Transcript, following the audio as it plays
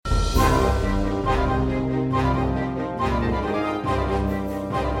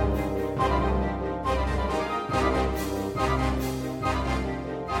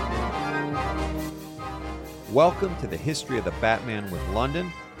Welcome to the History of the Batman with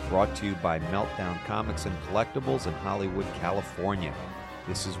London, brought to you by Meltdown Comics and Collectibles in Hollywood, California.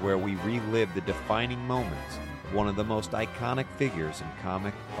 This is where we relive the defining moments of one of the most iconic figures in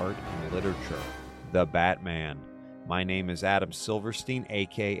comic art and literature, the Batman. My name is Adam Silverstein,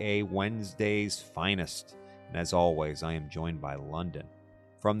 a.k.a. Wednesday's Finest, and as always, I am joined by London.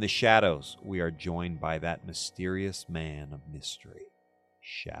 From the shadows, we are joined by that mysterious man of mystery,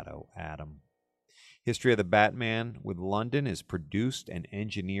 Shadow Adam. History of the Batman with London is produced and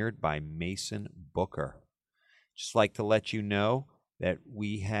engineered by Mason Booker. Just like to let you know that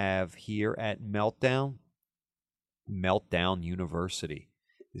we have here at Meltdown University.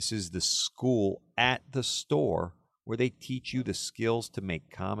 This is the school at the store where they teach you the skills to make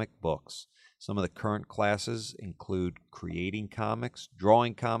comic books. Some of the current classes include creating comics,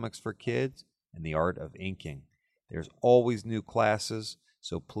 drawing comics for kids, and the art of inking. There's always new classes.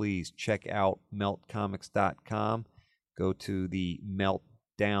 So please check out meltcomics.com. Go to the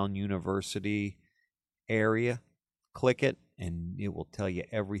Meltdown University area, click it, and it will tell you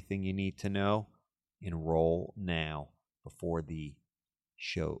everything you need to know. Enroll now before the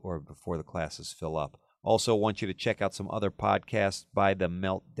show or before the classes fill up. Also want you to check out some other podcasts by the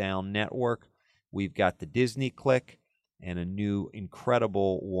Meltdown Network. We've got the Disney Click and a new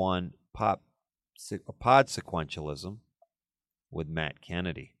incredible one, Pod Sequentialism, with Matt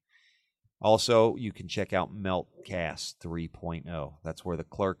Kennedy. Also, you can check out Meltcast 3.0. That's where the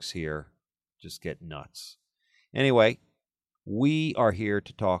clerks here just get nuts. Anyway, we are here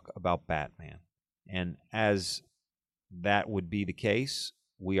to talk about Batman. And as that would be the case,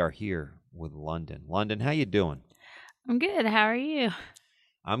 we are here with London. London, how you doing? I'm good. How are you?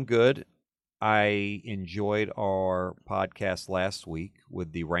 I'm good. I enjoyed our podcast last week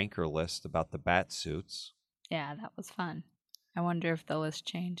with the ranker list about the bat suits. Yeah, that was fun. I wonder if the list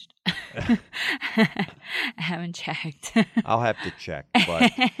changed. I haven't checked. I'll have to check,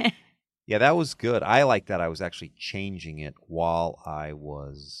 but yeah, that was good. I like that I was actually changing it while I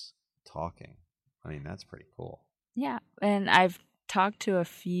was talking. I mean, that's pretty cool. Yeah, and I've talked to a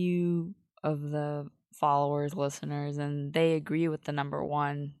few of the followers, listeners, and they agree with the number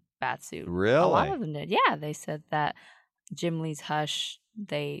one batsuit. Really? A lot of them did. Yeah, they said that Jim Lee's Hush,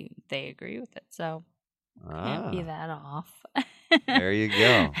 they agree with it. So can't be that off. There you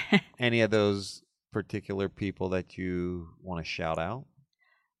go. Any of those particular people that you want to shout out?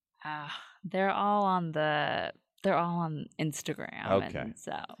 They're all on Instagram. Okay. And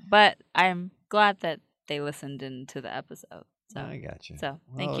so, but I'm glad that they listened into the episode. So I got you. So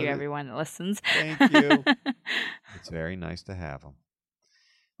thank you, everyone that listens. Thank you. It's very nice to have them.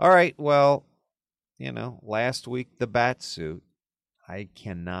 All right. Well, last week the bat suit. I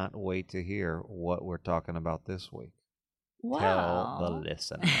cannot wait to hear what we're talking about this week. Tell the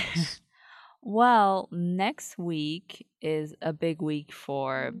listeners. Well, next week is a big week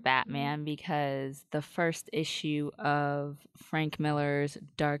for Batman because the first issue of Frank Miller's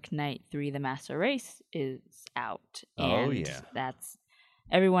Dark Knight 3: The Master Race is out. And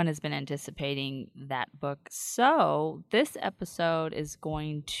everyone has been anticipating that book. So this episode is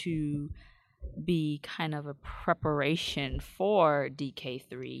going to be kind of a preparation for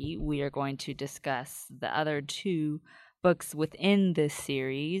DK3. We are going to discuss the other two books within this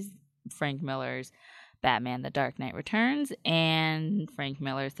series, Frank Miller's Batman: The Dark Knight Returns and Frank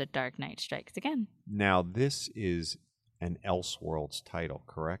Miller's The Dark Knight Strikes Again. Now, this is an Elseworlds title,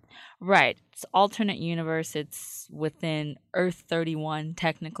 correct? Right. It's alternate universe. It's within Earth 31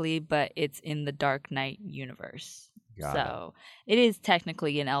 technically, but it's in the Dark Knight universe. So it is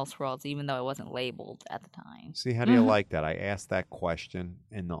technically an Elseworlds, even though it wasn't labeled at the time. See, how do you like that? I asked that question,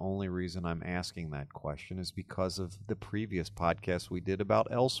 and the only reason I'm asking that question is because of the previous podcast we did about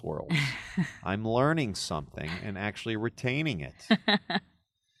Elseworlds. I'm learning something and actually retaining it.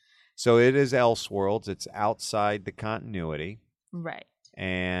 So it is Elseworlds. It's outside the continuity. Right.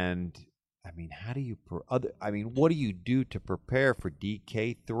 And, I mean, what do you do to prepare for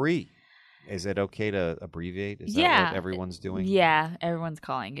DK3? Is it okay to abbreviate? Is that what everyone's doing? Yeah, everyone's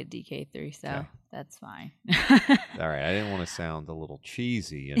calling it DK3, so that's fine. All right, I didn't want to sound a little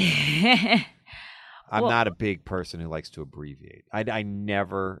cheesy. I'm not a big person who likes to abbreviate. I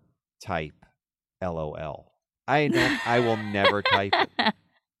never type LOL. I will never type it.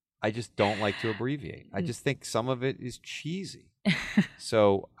 I just don't like to abbreviate. I just think some of it is cheesy.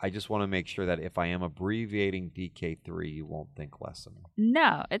 So I just want to make sure that if I am abbreviating DK3, you won't think less of me.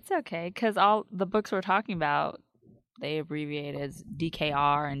 No, it's okay, because all the books we're talking about, they abbreviate as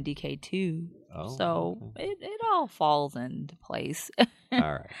DKR and DK2. So it all falls into place. All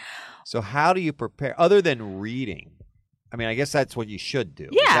right. So how do you prepare, other than reading I mean, I guess that's what you should do.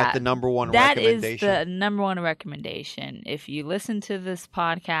 Yeah. Is that the number one that recommendation? That is the number one recommendation. If you listen to this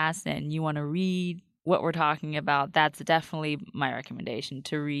podcast and you want to read what we're talking about, that's definitely my recommendation,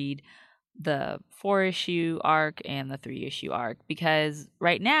 to read the 4-issue arc and the 3-issue arc, because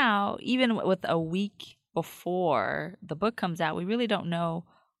right now, even with a week before the book comes out, we really don't know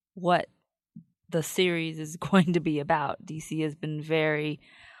what the series is going to be about. DC has been very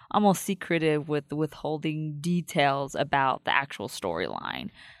almost secretive with withholding details about the actual storyline.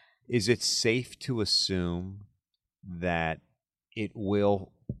 Is it safe to assume that it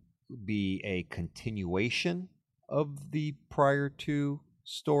will be a continuation of the prior two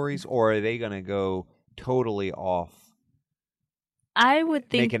stories, or are they going to go totally off? I would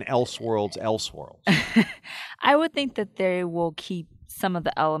think make an Elseworlds. I would think that they will keep some of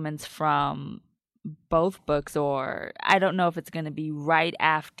the elements from both books, or I don't know if it's going to be right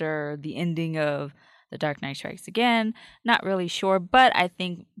after the ending of The Dark Knight Strikes Again. Not really sure, but I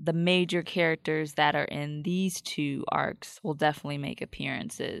think the major characters that are in these two arcs will definitely make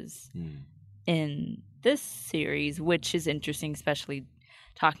appearances in this series, which is interesting, especially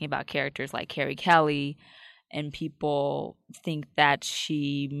talking about characters like Carrie Kelly, and people think that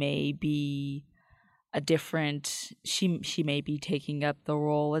she may be she may be taking up the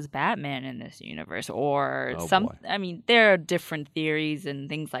role as Batman in this universe, or boy. I mean, there are different theories and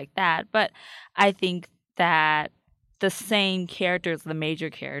things like that, but I think that the same characters, the major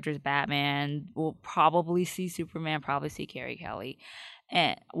characters, Batman, will probably see Superman, probably see Carrie Kelly,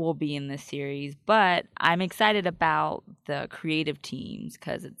 and will be in this series. But I'm excited about the creative teams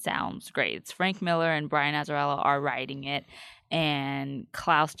because it sounds great. It's Frank Miller and Brian Azzarello are writing it, and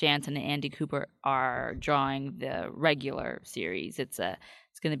Klaus Janson and Andy Cooper are drawing the regular series. It's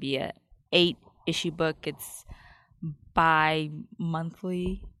going to be a 8-issue book. It's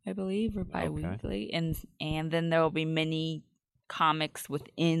bi-monthly, I believe, or bi-weekly, and then there will be many comics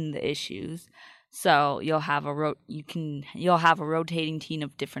within the issues. So you'll have a rotating team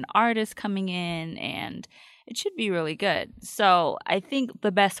of different artists coming in, and it should be really good. So I think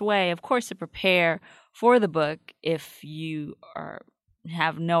the best way, of course, to prepare for the book, if you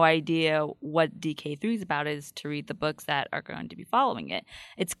have no idea what DK3 is about, is to read the books that are going to be following it.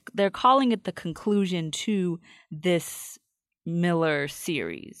 They're calling it the conclusion to this Miller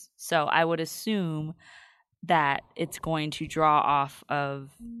series. So I would assume that it's going to draw off of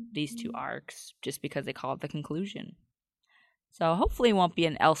these two arcs just because they call it the conclusion. So hopefully it won't be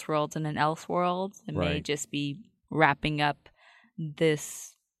an Elseworlds and an Elseworlds. It may just be wrapping up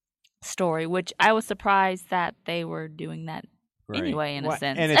this story, which I was surprised that they were doing that anyway, in a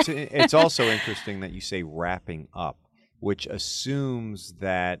sense. And it's also interesting that you say wrapping up, which assumes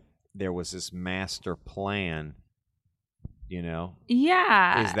that there was this master plan, you know?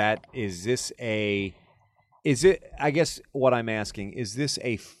 Yeah. I guess what I'm asking, is this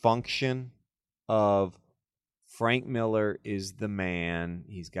a function of Frank Miller is the man,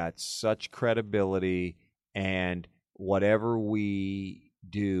 he's got such credibility, and whatever we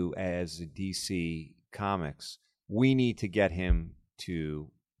do as a DC Comics, we need to get him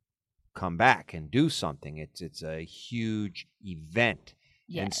to come back and do something. It's a huge event.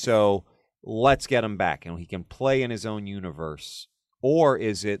 Yes. And so let's get him back, and he can play in his own universe. Or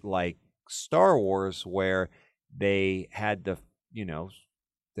is it like Star Wars, where they had the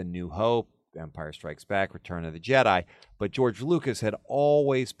New Hope, Empire Strikes Back, Return of the Jedi, but George Lucas had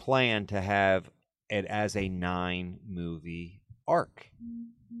always planned to have it as a 9-movie arc?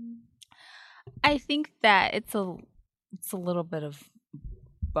 I think that it's a little bit of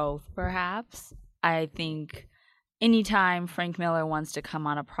both, perhaps. I think anytime Frank Miller wants to come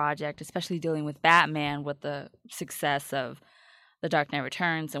on a project, especially dealing with Batman, with the success of The Dark Knight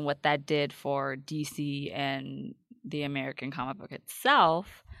Returns and what that did for DC and the American comic book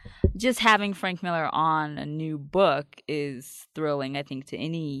itself, just having Frank Miller on a new book is thrilling, I think, to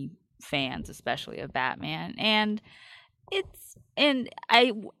any fans, especially of Batman. And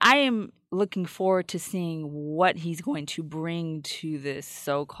I am looking forward to seeing what he's going to bring to this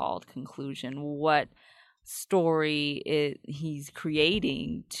so-called conclusion, what story he's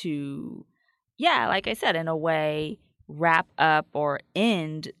creating to, like I said, in a way, wrap up or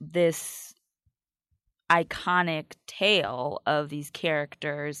end this iconic tale of these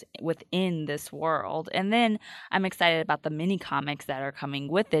characters within this world. And then I'm excited about the mini comics that are coming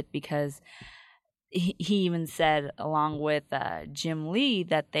with it, because he even said, along with Jim Lee,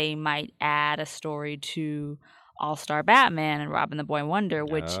 that they might add a story to All-Star Batman and Robin the Boy Wonder,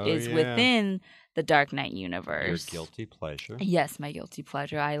 which is within the Dark Knight universe. Your guilty pleasure. Yes, my guilty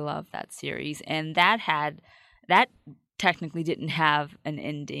pleasure. I love that series. And that technically didn't have an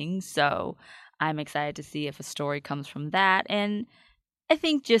ending, so I'm excited to see if a story comes from that. And I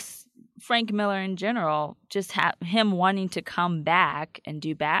think just Frank Miller in general, just him wanting to come back and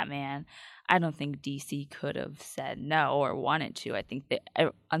do Batman, I don't think DC could have said no or wanted to. I think that,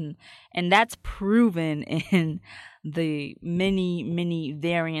 and that's proven in the many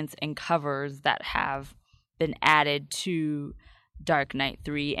variants and covers that have been added to Dark Knight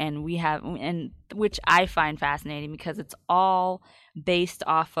 3, and which I find fascinating because it's all based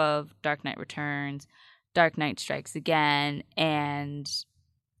off of Dark Knight Returns, Dark Knight Strikes Again, and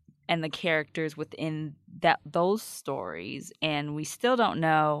the characters within those stories, and we still don't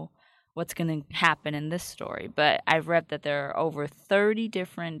know what's going to happen in this story. But I've read that there are over 30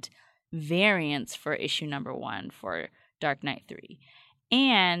 different variants for issue number 1 for Dark Knight 3,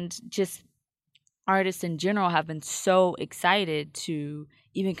 and just artists in general have been so excited to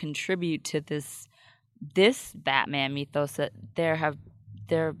even contribute to this Batman mythos that there have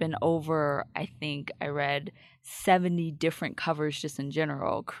been over, I think I read, 70 different covers just in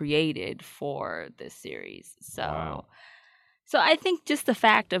general created for this series. So, Wow. So I think just the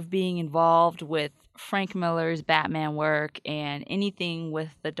fact of being involved with Frank Miller's Batman work and anything with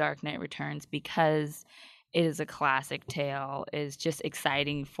The Dark Knight Returns, because it is a classic tale, is just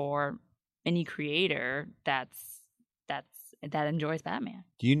exciting for any creator that enjoys Batman.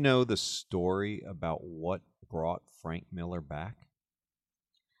 Do you know the story about what brought Frank Miller back?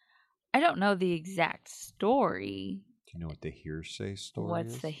 I don't know the exact story. Do you know what the hearsay story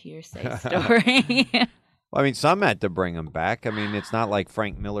What's is? the hearsay story? Well, I mean, some had to bring him back. I mean, it's not like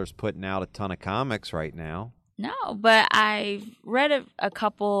Frank Miller's putting out a ton of comics right now. No, but I've read a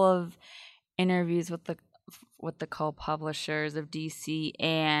couple of interviews with the co-publishers of DC,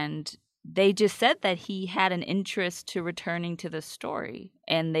 and they just said that he had an interest to returning to the story,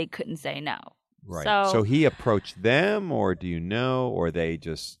 and they couldn't say no. Right. So he approached them, or do you know, or they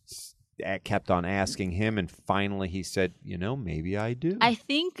just kept on asking him, and finally he said, maybe I do. I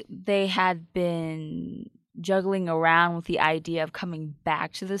think they had been juggling around with the idea of coming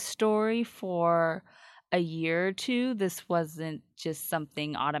back to the story for a year or two. This wasn't just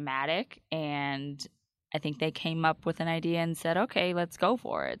something automatic, and I think they came up with an idea and said, okay, let's go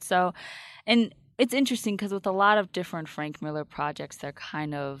for it. So, and it's interesting because with a lot of different Frank Miller projects, they're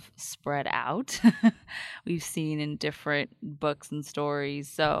kind of spread out. We've seen in different books and stories.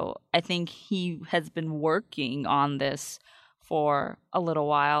 So I think he has been working on this for a little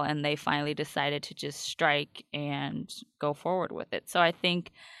while, and they finally decided to just strike and go forward with it. So I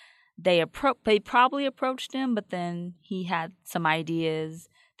think they probably approached him, but then he had some ideas.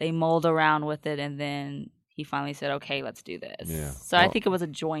 They mulled around with it, and then he finally said, okay, let's do this. Yeah. So I think it was a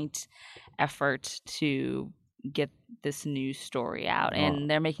joint effort to get this new story out, and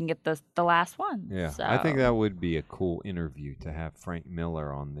they're making it the last one. Yeah, so. I think that would be a cool interview to have Frank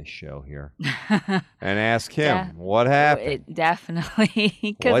Miller on this show here and ask him what happened.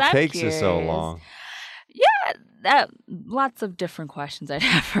 Definitely. What I'm takes curious. you so long? Yeah, lots of different questions I'd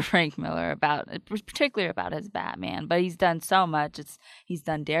have for Frank Miller particularly about his Batman. But he's done so much. He's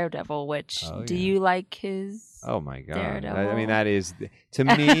done Daredevil, which do you like his? Oh my God! Daredevil? I mean, that is to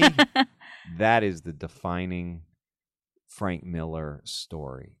me that is the defining Frank Miller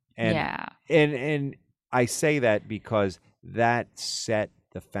story. And, and I say that because that set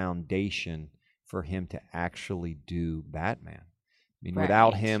the foundation for him to actually do Batman. I mean,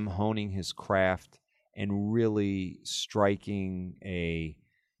 without him honing his craft and really striking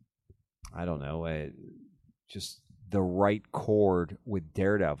just the right chord with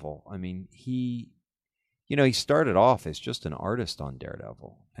Daredevil. I mean, he started off as just an artist on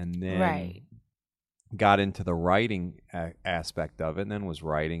Daredevil, and then got into the writing aspect of it, and then was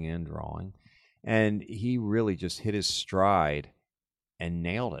writing and drawing, and he really just hit his stride and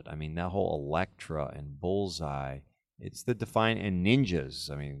nailed it. I mean, that whole Elektra and Bullseye. It's the and ninjas.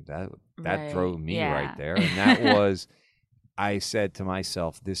 I mean, that drove me right there. And that was, I said to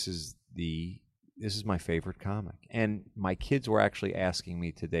myself, this is my favorite comic. And my kids were actually asking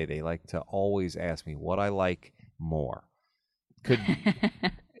me today. They like to always ask me what I like more.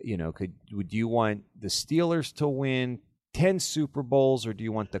 Would you want the Steelers to win 10 Super Bowls, or do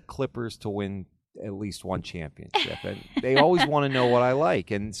you want the Clippers to win at least one championship? And they always want to know what I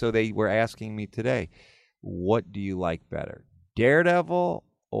like. And so they were asking me today, what do you like better, Daredevil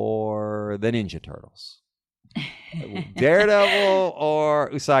or the Ninja Turtles? Daredevil or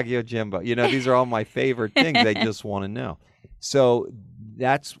Usagi Yojimbo? These are all my favorite things. They just want to know. So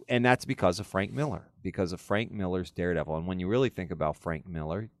that's because of Frank Miller, because of Frank Miller's Daredevil. And when you really think about Frank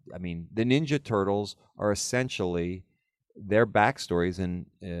Miller, I mean, the Ninja Turtles are essentially their backstories and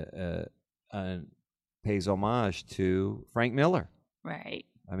pays homage to Frank Miller. Right.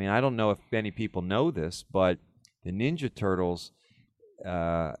 I mean, I don't know if many people know this, but the Ninja Turtles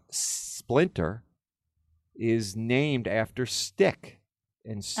Splinter is named after Stick.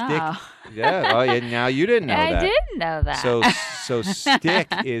 And Stick, yeah. Oh, yeah. Now you didn't know that. I didn't know that. So Stick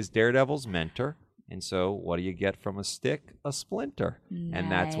is Daredevil's mentor, and so what do you get from a stick? A splinter,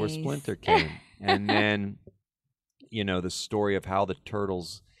 and that's where Splinter came. And then, the story of how the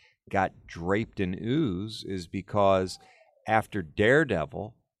turtles got draped in ooze is because after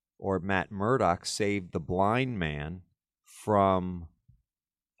Daredevil or Matt Murdock saved the blind man from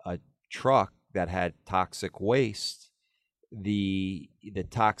a truck that had toxic waste. The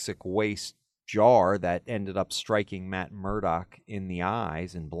toxic waste jar that ended up striking Matt Murdock in the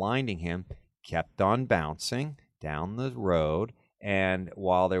eyes and blinding him kept on bouncing down the road. And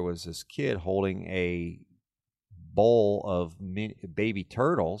while there was this kid holding a bowl of baby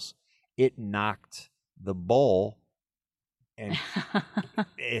turtles, it knocked the bowl, and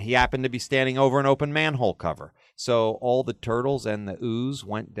he happened to be standing over an open manhole cover. So all the turtles and the ooze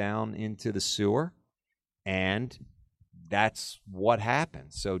went down into the sewer, and that's what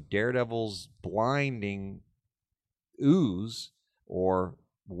happened. So Daredevil's blinding ooze or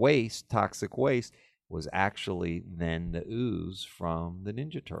waste, toxic waste, was actually then the ooze from the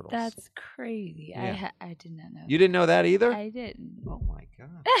Ninja Turtles. That's crazy. Yeah. I did not know. You didn't know that either? I didn't. Oh my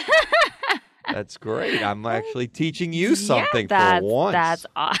God. That's great. I'm actually teaching you something for once. That's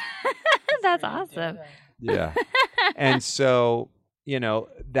that's awesome. Yeah. And so,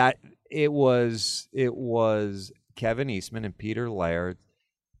 that it was Kevin Eastman and Peter Laird.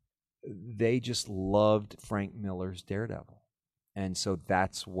 They just loved Frank Miller's Daredevil. And so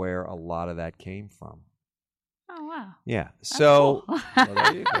that's where a lot of that came from. Oh, wow. Yeah. That's so cool. well,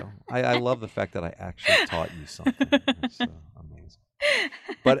 there you go. I love the fact that I actually taught you something. It's amazing.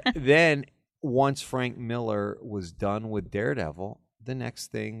 But then once Frank Miller was done with Daredevil, the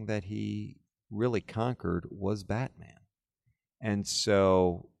next thing that he really conquered was Batman. And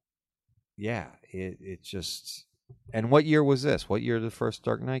so, yeah, it just... And what year was this? What year the first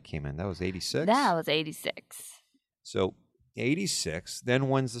Dark Knight came in? That was 86? That was 86. So 86. Then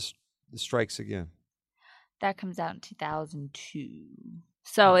when's the strikes again? That comes out in 2002.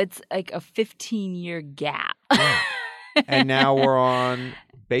 So it's like a 15-year gap. Yeah. And now we're on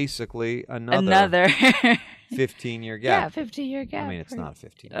basically another 15-year gap. Yeah, 15-year gap. I mean, it's not a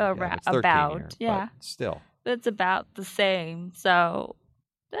 15-year gap. It's 13 about, year, yeah. But still. That's about the same. So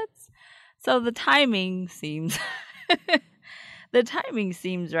the timing seems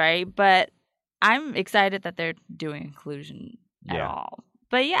right, but I'm excited that they're doing inclusion at all.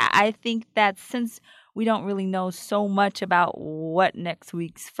 But yeah, I think that since we don't really know so much about what next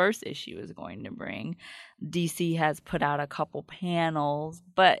week's first issue is going to bring, DC has put out a couple panels,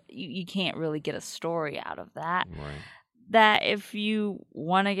 but you can't really get a story out of that. Right. That if you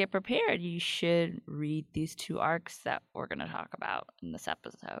want to get prepared, you should read these two arcs that we're going to talk about in this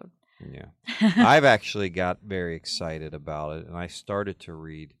episode. Yeah. I've actually got very excited about it, and I started to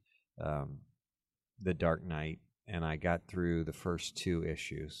read The Dark Knight, and I got through the first 2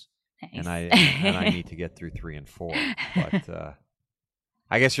 issues. Nice. And I need to get through 3 and 4. But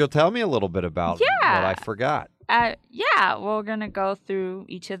I guess you'll tell me a little bit about what I forgot. We're going to go through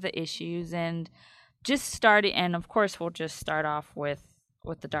each of the issues and just start it. And, of course, we'll just start off with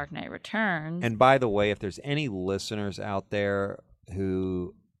The Dark Knight Returns. And by the way, if there's any listeners out there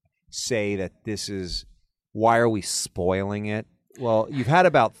who say that this is, why are we spoiling it? Well, you've had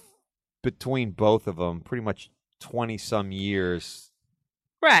about, between both of them, pretty much 20-some years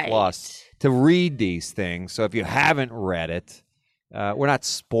plus to read these things. So if you haven't read it, we're not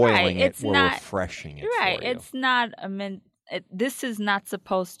spoiling it. We're refreshing it. Right. For you. It's not this is not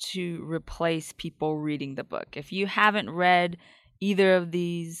supposed to replace people reading the book. If you haven't read either of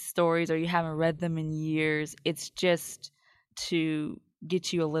these stories or you haven't read them in years, it's just to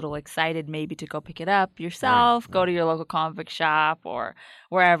get you a little excited, maybe to go pick it up yourself, go to your local comic book shop or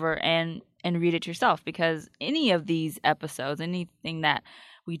wherever and read it yourself. Because any of these episodes, anything that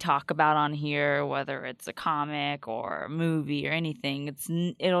we talk about on here, whether it's a comic or a movie or anything,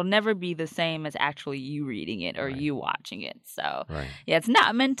 it'll never be the same as actually you reading it or you watching it. So yeah, it's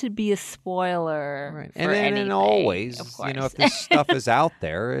not meant to be a spoiler for anything. And always, if this stuff is out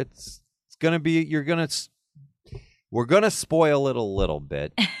there, it's gonna be we're gonna spoil it a little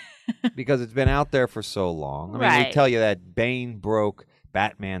bit because it's been out there for so long. I mean, we tell you that Bane broke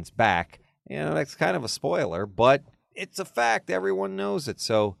Batman's back. That's kind of a spoiler, but it's a fact. Everyone knows it.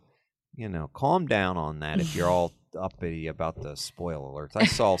 So, calm down on that if you're all uppity about the spoiler alerts. I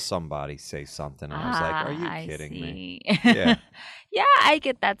saw somebody say something, and I was like, are you kidding me? Yeah. Yeah, I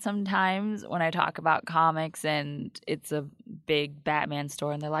get that sometimes when I talk about comics and it's a big Batman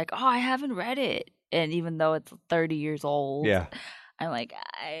story and they're like, "Oh, I haven't read it." And even though it's 30 years old, Yeah. I'm like,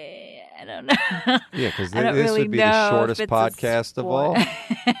 I don't know. Yeah, because I don't this really would be the know if shortest it's a podcast of all.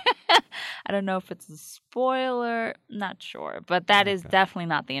 I don't know if it's a spoiler. Not sure, but that is Okay. definitely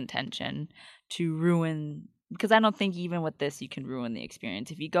not the intention to ruin. Because I don't think even with this you can ruin the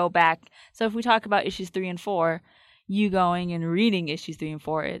experience if you go back. So if we talk about issues 3 and 4, you going and reading issues 3 and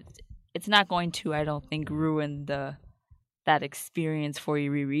 4, it's not going to, I don't think, ruin that experience for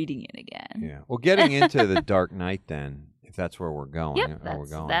you rereading it again. Yeah. Well, getting into the Dark Knight then, if that's where we're going. Yep, we're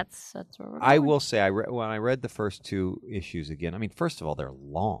going. that's where we're going. I will say, when I read the first 2 issues again, I mean, first of all, they're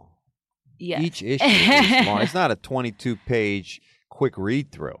long. Yes. Each issue is long. It's not a 22-page quick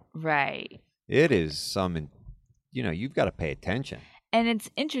read through. Right. It is some, you've got to pay attention. And it's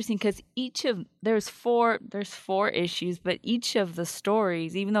interesting because there's four issues, but each of the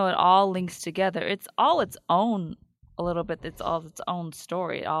stories, even though it all links together, it's all its own a little bit. It's all its own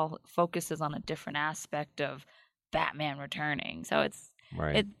story. It all focuses on a different aspect of Batman returning. So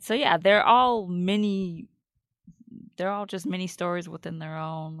Right. they're all just mini stories within their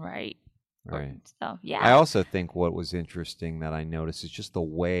own right. Right. So yeah. I also think what was interesting that I noticed is just the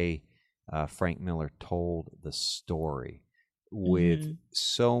way Frank Miller told the story with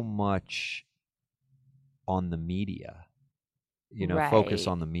so much on the media, focus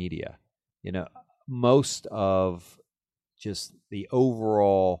on the media. Most of just the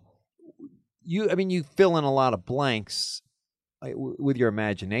overall, you fill in a lot of blanks with your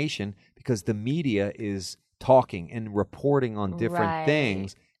imagination because the media is talking and reporting on different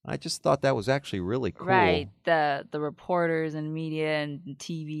things. I just thought that was actually really cool. Right. The reporters and media and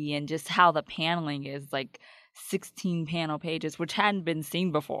TV and just how the paneling is like 16 panel pages, which hadn't been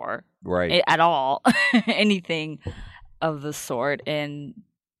seen before. Right. At all. Anything of the sort. And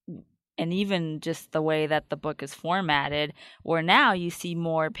even just the way that the book is formatted, where now you see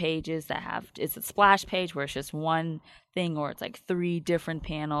more pages that it's a splash page where it's just one thing, or it's like 3 different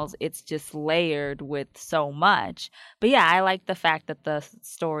panels. It's just layered with so much. But yeah, I like the fact that the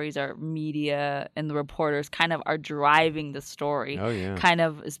stories are media and the reporters kind of are driving the story. Oh, yeah. Kind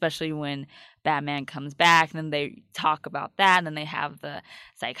of, especially when Batman comes back, and then they talk about that, and then they have the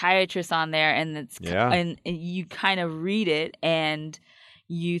psychiatrist on there, and and you kind of read it and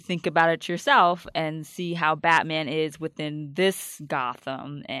you think about it yourself and see how Batman is within this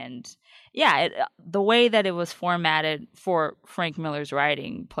Gotham. And yeah, the way that it was formatted for Frank Miller's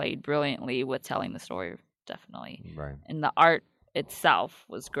writing played brilliantly with telling the story, definitely. Right. And the art itself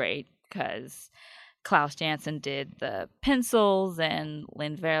was great because Klaus Janson did the pencils and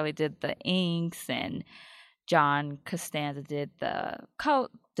Lynn Verley did the inks and John Costanza did the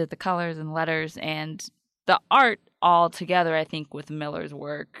colors and letters, and the art all together, I think, with Miller's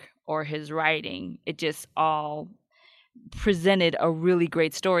work or his writing, it just all presented a really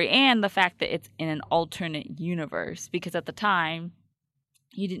great story. And the fact that it's in an alternate universe, because at the time,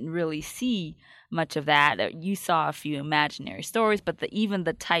 you didn't really see much of that. You saw a few imaginary stories, but even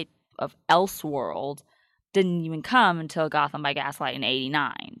the type of Elseworld didn't even come until Gotham by Gaslight in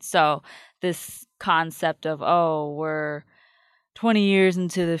 89. So this concept of, we're 20 years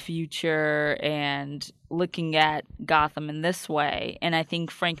into the future and looking at Gotham in this way. And I think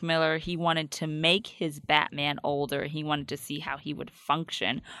Frank Miller, he wanted to make his Batman older. He wanted to see how he would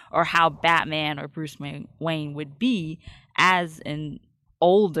function, or how Batman or Bruce Wayne would be as an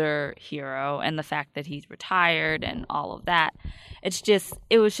older hero, and the fact that he's retired and all of that.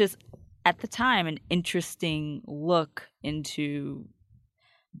 It was just at the time an interesting look into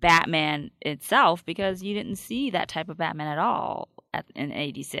Batman itself, because you didn't see that type of Batman at all in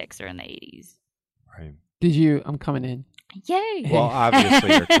 86 or in the 80s. Right. I'm coming in. Yay. Well,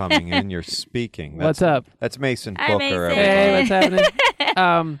 obviously you're coming in. You're speaking. What's up? That's Mason Hi, Booker. Mason. Hey, what's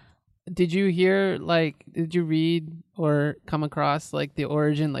happening? Did you hear, did you read or come across, the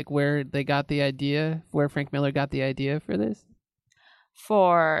origin, where they got the idea, where Frank Miller got the idea for this?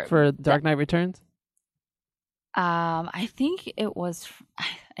 For Dark Knight Returns? I think it was.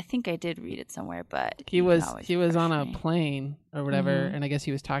 I think I did read it somewhere, but he was on a plane or whatever, Mm-hmm. and I guess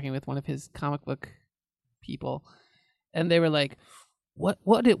he was talking with one of his comic book people, and they were like,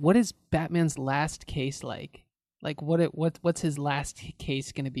 "What is Batman's last case like? What's his last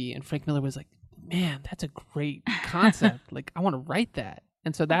case going to be?" And Frank Miller was like, "Man, that's a great concept. I want to write that."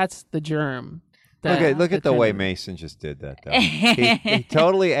 And so that's the germ. Look at the way Mason just did that, though. He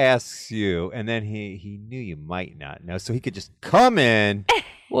totally asks you, and then he knew you might not know, so he could just come in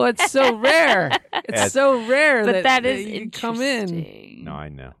Well, it's so rare. It's so rare But that is you come in. interesting. No, I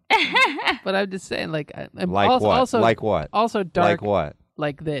know. But I'm just saying, like Like also, what? Also, like what? Also dark. Like what?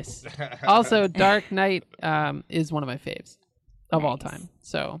 Like this. Also, Dark Knight is one of my faves of all Nice. time.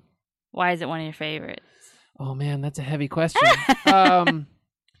 So, Why is it one of your favorites? oh man, that's a heavy question.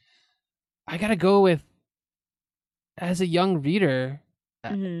 I gotta go with, as a young reader,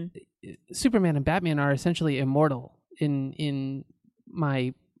 Mhm. Superman and Batman are essentially immortal in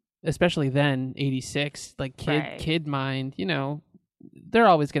my, especially then, 86, like Right. kid mind. You know, they're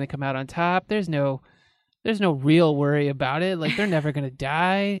always gonna come out on top. There's no real worry about it. Like, they're never gonna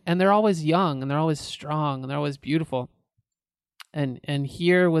die, and they're always young, and they're always strong, and they're always beautiful. And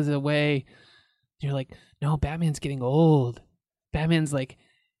here was a way you're like, no, Batman's getting old. Batman's like,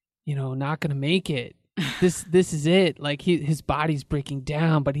 you know, not gonna make it. This is it. Like, his body's breaking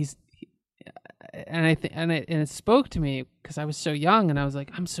down, but and it spoke to me because I was so young, and I was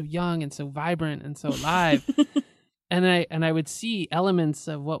like, I'm so young and so vibrant and so alive. and I would see elements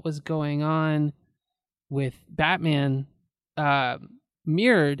of what was going on with Batman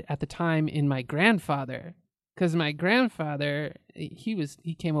mirrored at the time in my grandfather, because my grandfather,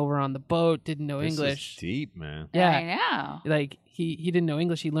 he came over on the boat, didn't know This English. is deep, man. Yeah. I know. Like, he didn't know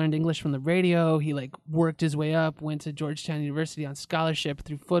English. He learned English from the radio. He like worked his way up, went to Georgetown University on scholarship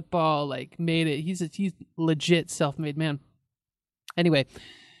through football, like made it. He's legit self-made man. Anyway,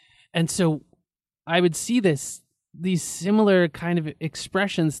 and so I would see these similar kind of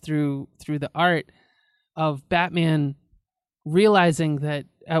expressions through the art of Batman realizing that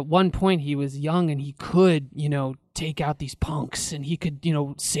at one point he was young and he could, you know, take out these punks, and he could, you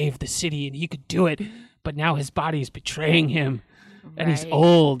know, save the city, and he could do it. But now his body is betraying him, and he's Right.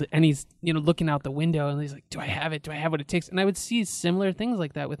 old, and he's, you know, looking out the window, and he's like, do I have it? Do I have what it takes? And I would see similar things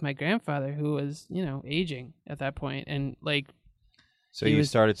like that with my grandfather, who was, you know, aging at that point. And like, So He you was-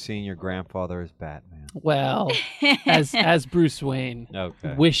 started seeing your grandfather as Batman. well, as Bruce Wayne,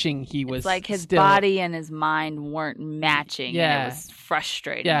 Okay. wishing he was It's like his still, body and his mind weren't matching. Yeah. And it was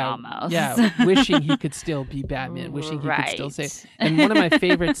frustrating yeah, almost. yeah, wishing he could still be Batman, wishing he could still Right. say. And one of my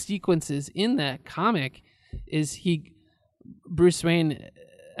favorite sequences in that comic is Bruce Wayne,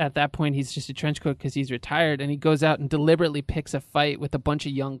 at that point, he's just a trench coat because he's retired, and he goes out and deliberately picks a fight with a bunch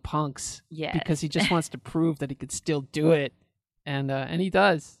of young punks Yes. because he just wants to prove that he could still do it, and he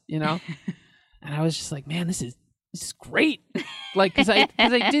does, you know. And I was just like, man, this is great, like, because I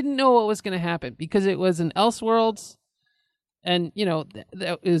didn't know what was going to happen, because it was an Elseworlds, and you know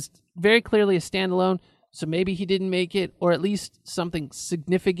that is very clearly a standalone. So maybe he didn't make it, or at least something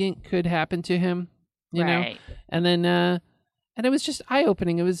significant could happen to him, you know. Right. And then and it was just eye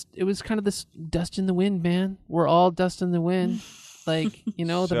opening. It was kind of this dust in the wind, man. We're all dust in the wind. Like, you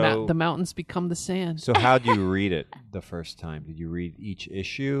know, So- the mountains become the sand. So how did you read it the first time? Did you read each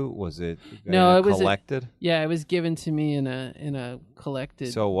issue? Was it No, it was collected? Yeah, it was given to me in a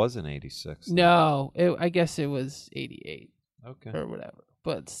collected. So it wasn't 86. then. No, I guess it was 88 Okay. or whatever.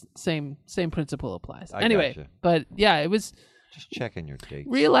 But same principle applies. I Anyway, gotcha. but yeah, it was Just checking your dates.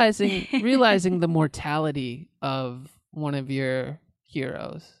 realizing the mortality of one of your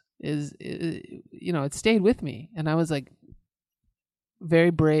heroes is, you know, it stayed with me, and I was like,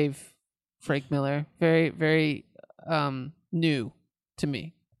 very brave, Frank Miller, very, very new to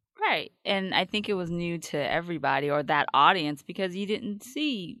me. Right. And I think it was new to everybody, or that audience, because you didn't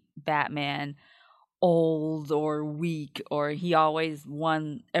see Batman old or weak, or he always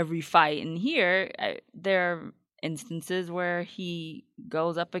won every fight. And here, there are instances where he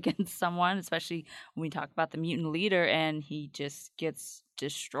goes up against someone, especially when we talk about the mutant leader, and he just gets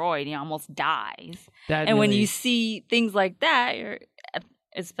destroyed. He almost dies. That And when really- you see things like that,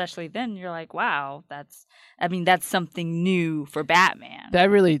 especially then, you're like, wow, that's something new for Batman. that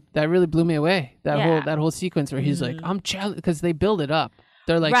really blew me away. Yeah. That whole sequence where he's like, Mhm. I'm challenged, because they build it up.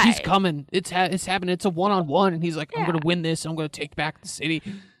 They're like, he's Right. coming. It's happening. It's a 1-on-1, and he's like, I'm Yeah. gonna win this. I'm gonna take back the city,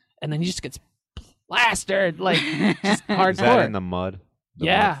 and then he just gets plastered, like, just hardcore. Is that in the mud? The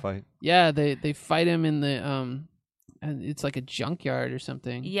Yeah. mud fight? Yeah, they fight him in the and it's like a junkyard or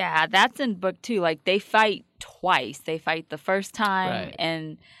something. Yeah, that's in book 2. Like, they fight twice. They fight the first time, Right.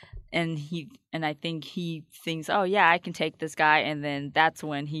 and I think he thinks, oh yeah, I can take this guy, and then that's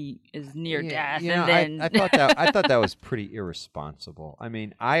when he is near death. You know, And then I thought that was pretty irresponsible. I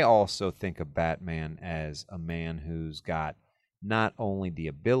mean, I also think of Batman as a man who's got not only the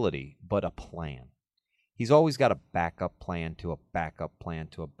ability but a plan. He's always got a backup plan to a backup plan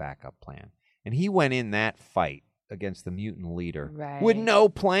to a backup plan, and he went in that fight against the mutant leader with Right. no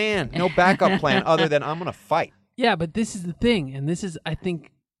plan, no backup plan other than I'm going to fight. Yeah, but this is the thing, and this is, I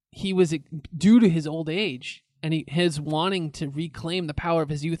think, he was, due to his old age, and his wanting to reclaim the power of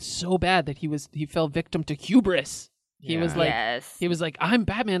his youth so bad that he fell victim to hubris. He was like, Yes. he was like, I'm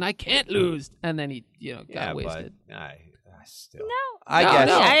Batman, I can't lose, and then he, got wasted. But I still, No. I No, guess,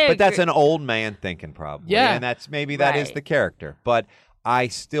 no. I but that's agree. an old man thinking, probably. Yeah. and that is Right. the character. But I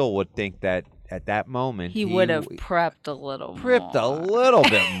still would think that at that moment He would have prepped a little prepped a more. little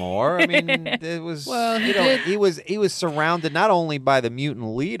bit more. I mean, it was Well, he he was surrounded not only by the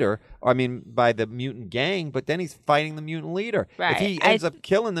mutant leader, by the mutant gang, but then he's fighting the mutant leader. Right. If he ends up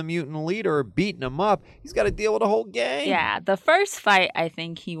killing the mutant leader or beating him up, he's got to deal with the whole gang. Yeah, the first fight, I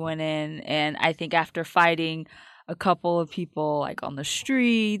think he went in, and I think after fighting a couple of people like on the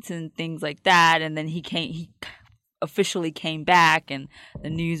streets and things like that, and then he officially came back, and the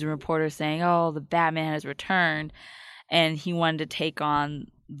news reporter saying, "Oh, the Batman has returned," and he wanted to take on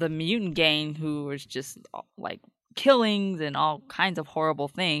the mutant gang, who was just like killings and all kinds of horrible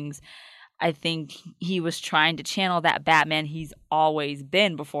things. I think he was trying to channel that Batman he's always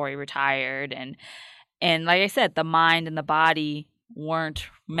been before he retired, and like I said, the mind and the body weren't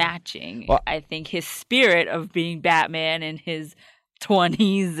matching. Well, I think his spirit of being Batman in his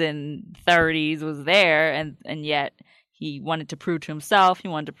 20s and 30s was there, and yet he wanted to prove to himself, he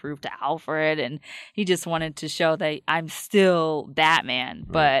wanted to prove to Alfred, and he just wanted to show that I'm still Batman.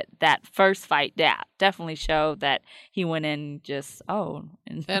 But that first fight, definitely showed that he went in just,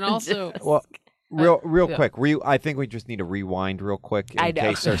 And also- Well, real yeah. quick. I think we just need to rewind real quick in I know.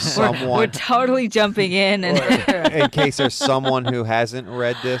 case there's We're someone totally jumping in. And in case there's someone who hasn't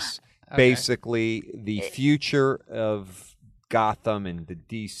read this. Okay. Basically, the future of Gotham and the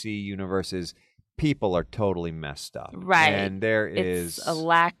DC universe is people are totally messed up. Right. And there it's is a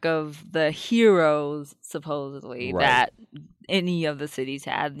lack of the heroes, supposedly, Right. that any of the cities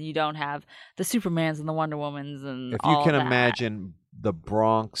had. You don't have the Supermans and the Wonder Womans and if you all can that. imagine the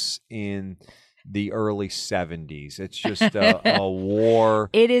Bronx in the early 70s, it's just a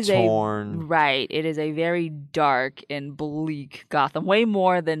war It is torn. It is a very dark and bleak Gotham, way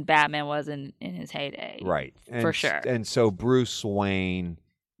more than Batman was in his heyday. Right. For sure. And so Bruce Wayne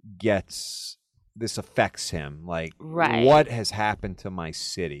this affects him. Like, Right. what has happened to my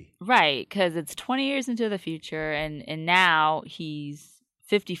city? Right, because it's 20 years into the future, and now he's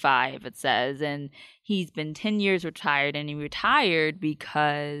 55, it says, and he's been 10 years retired, and he retired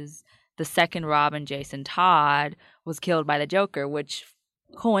because the second Robin, Jason Todd, was killed by the Joker, which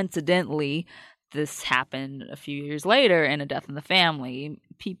coincidentally, this happened a few years later in A Death in the Family.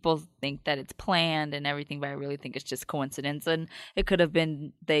 People think that it's planned and everything, but I really think it's just coincidence. And it could have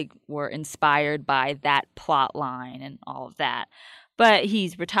been they were inspired by that plot line and all of that. But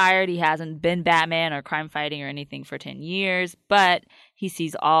he's retired. He hasn't been Batman or crime fighting or anything for 10 years. But he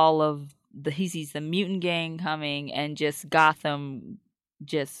sees he sees the mutant gang coming and just Gotham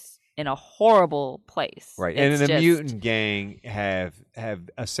just in a horrible place. Right. It's and the just- mutant gang have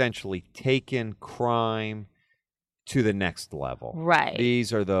essentially taken crime to the next level. Right.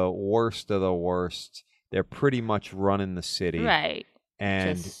 These are the worst of the worst. They're pretty much running the city. Right.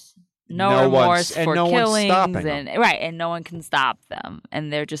 And Just no no remorse one's- and for no one's killings stopping and them. right, and no one can stop them,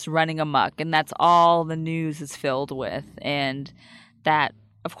 and they're just running amok, and that's all the news is filled with, and that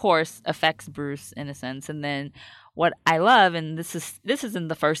of course affects Bruce in a sense. And then what I love, and this is in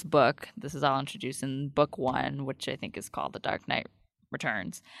the first book, this is all introduced in book 1, which I think is called The Dark Knight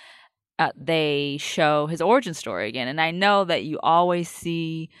Returns. They show his origin story again, and I know that you always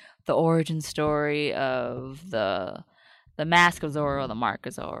see the origin story of the Mask of Zorro, the Mark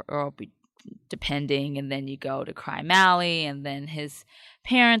of Zorro, depending, and then you go to Crime Alley, and then his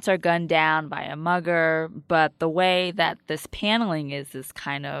parents are gunned down by a mugger. But the way that this paneling is this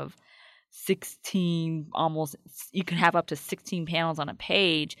kind of 16, almost, you can have up to 16 panels on a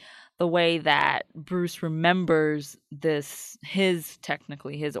page. The way that Bruce remembers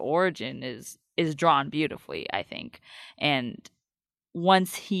his origin is drawn beautifully, I think. And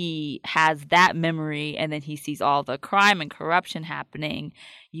once he has that memory and then he sees all the crime and corruption happening,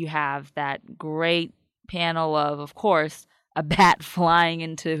 you have that great panel of course, a bat flying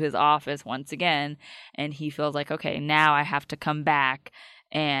into his office once again. And he feels like, okay, now I have to come back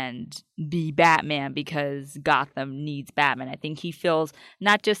and be Batman because Gotham needs Batman. I think he feels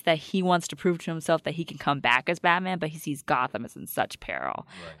not just that he wants to prove to himself that he can come back as Batman, but he sees Gotham as in such peril.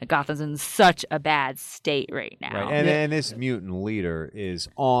 Right. Gotham's in such a bad state right now. Right. And this mutant leader is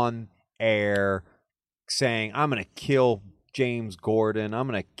on air saying, I'm going to kill James Gordon, I'm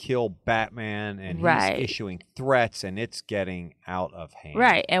going to kill Batman, and he's issuing threats, and it's getting out of hand.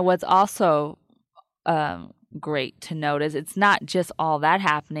 Right. And what's also great to note is it's not just all that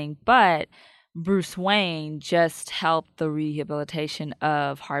happening, but Bruce Wayne just helped the rehabilitation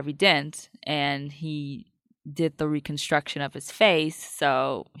of Harvey Dent, and he did the reconstruction of his face,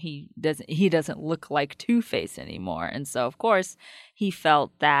 so he doesn't look like Two-Face anymore. And so of course he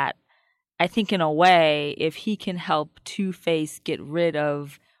felt that, I think in a way, if he can help Two-Face get rid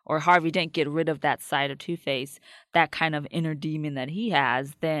of, or Harvey Dent get rid of that side of Two-Face, that kind of inner demon that he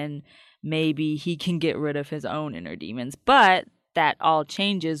has, then maybe he can get rid of his own inner demons. But that all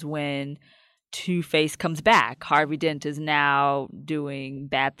changes when Two-Face comes back. Harvey Dent is now doing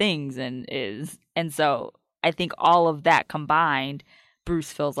bad things, and so I think all of that combined,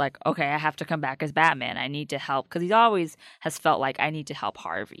 Bruce feels like, okay, I have to come back as Batman. I need to help, because he always has felt like, I need to help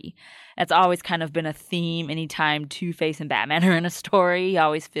Harvey. That's always kind of been a theme anytime Two-Face and Batman are in a story. He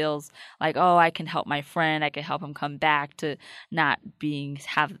always feels like, oh, I can help my friend. I can help him come back to not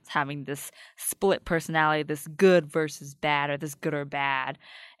having this split personality, this good versus bad, or this good or bad.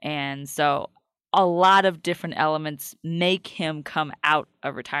 And so a lot of different elements make him come out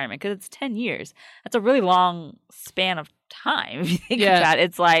of retirement, because it's 10 years. That's a really long span of time if you think about it.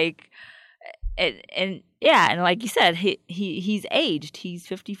 It's like, and like you said, he's aged. He's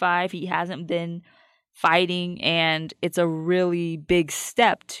 55. He hasn't been fighting, and it's a really big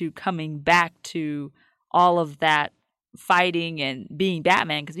step to coming back to all of that fighting and being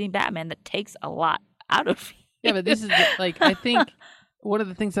Batman, because being Batman, that takes a lot out of you. Yeah, but this is like, I think one of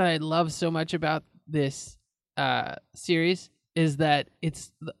the things that I love so much about this series is that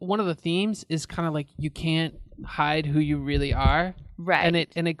it's one of the themes is kind of like, you can't hide who you really are, right?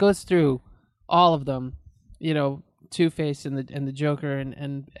 And it goes through all of them, you know, Two-Face and the Joker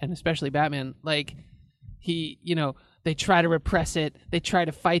and especially Batman. Like, he, you know, they try to repress it, they try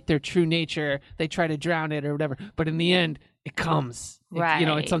to fight their true nature, they try to drown it or whatever, but in the end it comes, right? You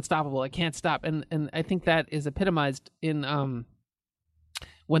know, it's unstoppable, it can't stop. And I think that is epitomized in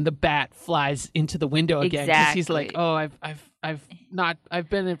when the bat flies into the window again, because he's like, oh, I've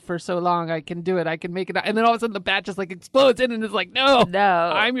been in it for so long, I can do it, I can make it. And then all of a sudden the bat just like explodes in and is like, no,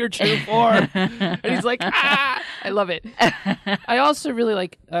 I'm your true form. And he's like, ah, I love it. I also really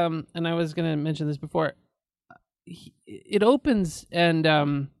like, and I was going to mention this before, it opens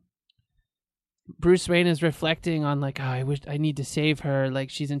and Bruce Wayne is reflecting on like, oh, I need to save her, like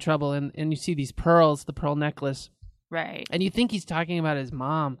she's in trouble. And you see these pearls, the pearl necklace. Right. And you think he's talking about his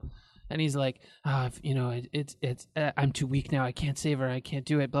mom, and he's like, you know, it's I'm too weak now, I can't save her, I can't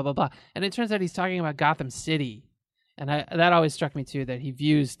do it, blah blah blah. And it turns out he's talking about Gotham City, and that always struck me too, that he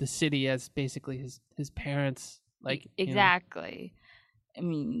views the city as basically his parents, like, exactly. You know. I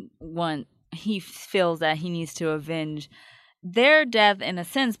mean, he feels that he needs to avenge their death in a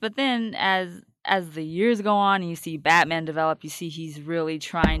sense, but then as the years go on, and you see Batman develop, you see he's really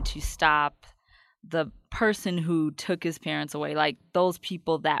trying to stop the person who took his parents away, like those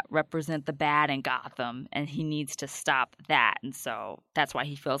people that represent the bad in Gotham, and he needs to stop that. And so that's why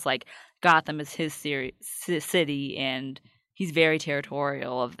he feels like Gotham is his city, and he's very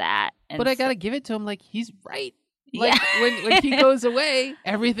territorial of that. And but I gotta give it to him, like, he's right. Like, when he goes away,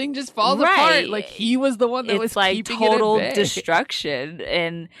 everying just falls apart. Like, he was the one that was like keeping total it at bay. Destruction.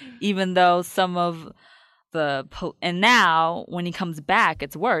 And even though some of and now when he comes back,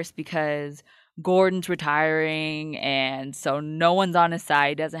 it's worse, because Gordon's retiring, and so no one's on his side.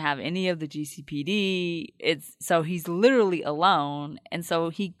 He doesn't have any of the GCPD. So he's literally alone, and so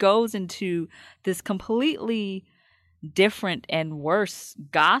he goes into this completely different and worse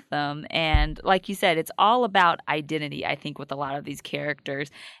Gotham. And like you said, it's all about identity, I think, with a lot of these characters,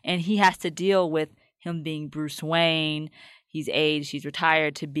 and he has to deal with him being Bruce Wayne. He's aged, he's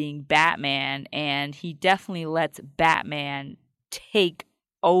retired, to being Batman, and he definitely lets Batman take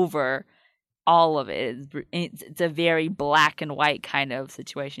over all of it. It's a very black and white kind of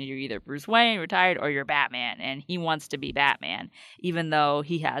situation. You're either Bruce Wayne, retired, or you're Batman, and he wants to be Batman, even though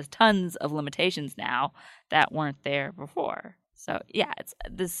he has tons of limitations now that weren't there before. So yeah,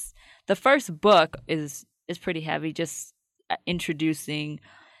 the first book is pretty heavy, just introducing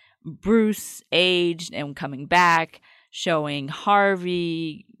Bruce aged and coming back, showing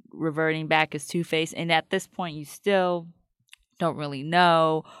Harvey reverting back as Two-Face, and at this point you still don't really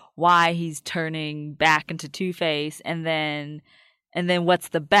know why he's turning back into Two-Face. And then what's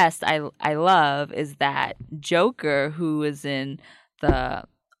the best I love is that Joker, who is in the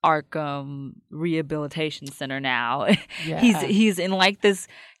Arkham Rehabilitation Center now, he's in like this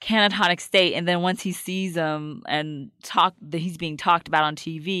catatonic state, and then once he sees him and he's being talked about on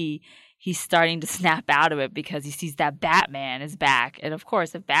TV, he's starting to snap out of it because he sees that Batman is back. And of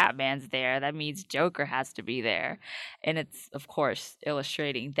course, if Batman's there, that means Joker has to be there. And it's, of course,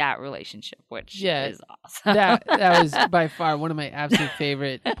 illustrating that relationship, which is awesome. that was by far one of my absolute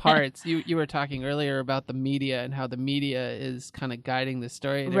favorite parts. You were talking earlier about the media and how the media is kind of guiding the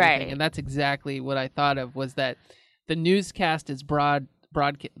story and everything. Right. And that's exactly what I thought of, was that the newscast is broadcast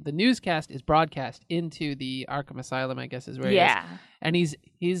into the Arkham Asylum, I guess is where he is. And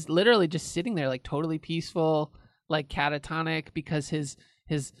he's literally just sitting there like totally peaceful, like catatonic, because his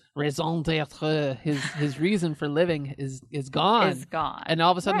raison d'être, his reason for living is gone. Is gone. And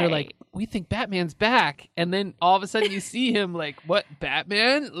all of a sudden they're like, we think Batman's back. And then all of a sudden you see him like, what,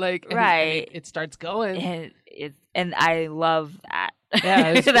 Batman? Like, and it starts going. And I love that. Yeah,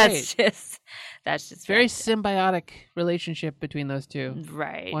 it's great. That's just very symbiotic relationship between those two.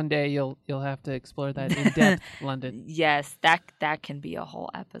 Right. One day you'll have to explore that in depth, London. Yes, that can be a whole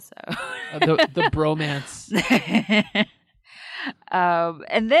episode. The bromance.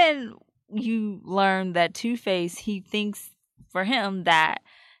 And then you learn that Two-Face, he thinks for him that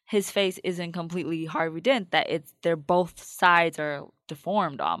his face isn't completely Harvey Dent, that they're both sides are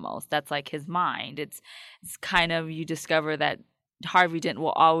deformed almost. That's like his mind. It's kind of, you discover that Harvey Dent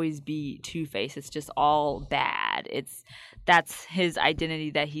will always be Two-Face. It's just all bad. That's his identity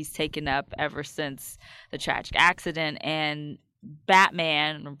that he's taken up ever since the tragic accident. And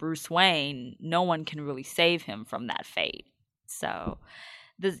Batman or Bruce Wayne, no one can really save him from that fate. So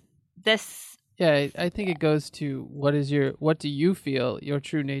this yeah, I think it goes to what do you feel your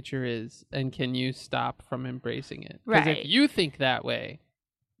true nature is, and can you stop from embracing it? Because if you think that way,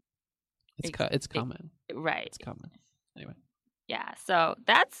 it's coming. Right. It's coming. Anyway. Yeah, so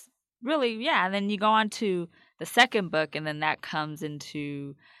that's really, and then you go on to the second book, and then that comes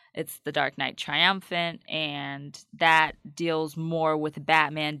into, it's The Dark Knight Triumphant, and that deals more with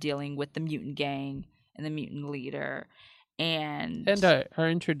Batman dealing with the mutant gang and the mutant leader. And our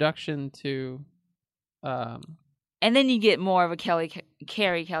introduction to... and then you get more of a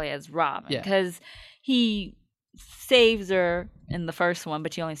Carrie Kelly as Robin, because he saves her in the first one,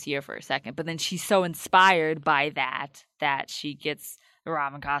 but you only see her for a second. But then she's so inspired by that she gets the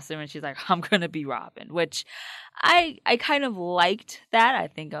Robin costume, and she's like, I'm going to be Robin, which I kind of liked that. I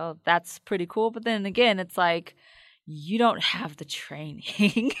think, oh, that's pretty cool. But then again, it's like, you don't have the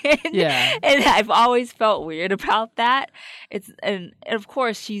training. And I've always felt weird about that. And of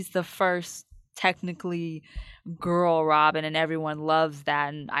course, she's the first technically girl Robin, and everyone loves that,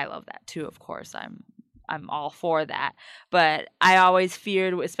 and I love that too. Of course, I'm all for that. But I always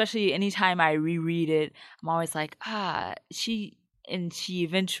feared, especially anytime I reread it, I'm always like, she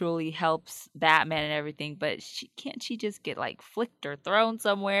eventually helps Batman and everything, but can't she just get like flicked or thrown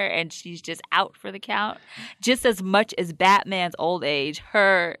somewhere and she's just out for the count? Just as much as Batman's old age,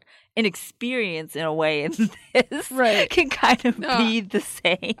 her inexperience in a way in this can kind of be the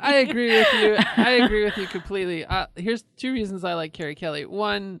same. I agree with you. I agree with you completely. Here's two reasons I like Carrie Kelly.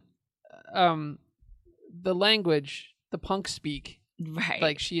 One, the language, the punk speak. Right.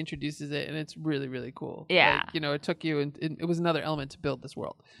 Like, she introduces it, and it's really, really cool. Yeah. Like, it took you, and it was another element to build this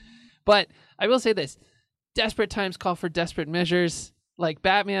world. But I will say this. Desperate times call for desperate measures. Like,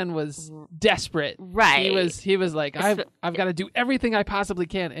 Batman was desperate. Right. He was like, I've got to do everything I possibly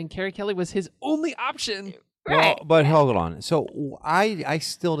can. And Carrie Kelly was his only option. Right. Well, but hold on. So I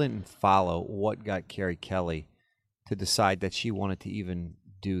still didn't follow what got Carrie Kelly to decide that she wanted to even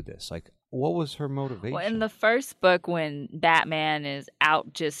do this. Like, what was her motivation? Well, in the first book, when Batman is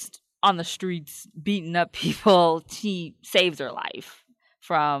out just on the streets beating up people, he saves her life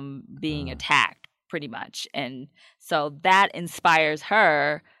from being attacked, pretty much. And so that inspires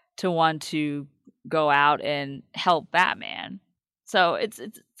her to want to go out and help Batman. So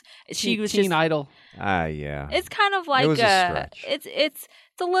she was teen just idol. Yeah. It's kind of like it was a stretch. It's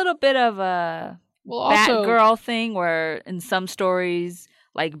a little bit of a Batgirl thing, where in some stories,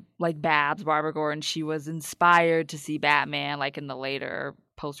 like Babs, Barbara Gordon, she was inspired to see Batman, like in the later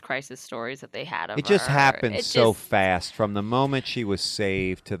post-crisis stories that they had of It just her. happened so fast, from the moment she was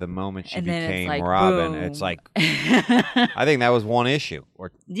saved to the moment she became like, Robin. Boom. It's like, I think that was one issue.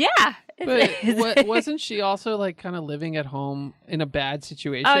 But wasn't she also like kind of living at home in a bad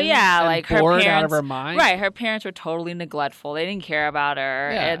situation? Oh yeah, and like bored her parents, out of her mind. Right, her parents were totally neglectful. They didn't care about her,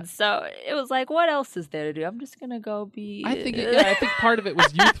 and so it was like, what else is there to do? I'm just gonna go be. I think part of it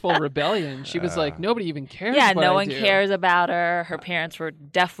was youthful rebellion. She was like, nobody even cares. Yeah, what no I one do. cares about her. Her parents were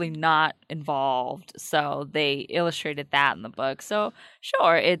definitely not involved, so they illustrated that in the book. So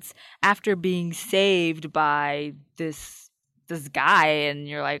sure, it's after being saved by this guy, and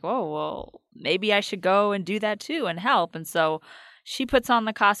you're like, oh well, maybe I should go and do that too and help. And so she puts on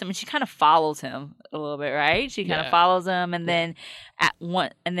the costume and she kind of follows him a little bit, right? She kind of follows him, and then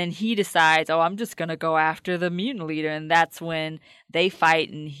and then he decides, oh, I'm just gonna go after the mutant leader, and that's when they fight,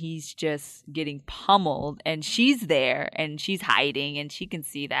 and he's just getting pummeled, and she's there, and she's hiding, and she can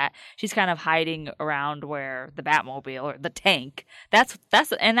see that she's kind of hiding around where the Batmobile or the tank. That's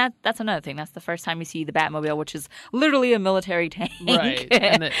another thing. That's the first time you see the Batmobile, which is literally a military tank, right?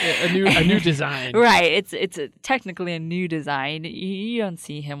 And a new design, right? It's technically a new design. You don't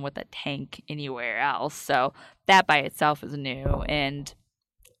see him with a tank anywhere else, so that by itself is new. And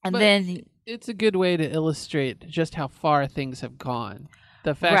then it's a good way to illustrate just how far things have gone.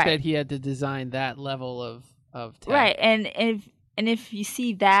 The fact that he had to design that level of tech. Right, and if you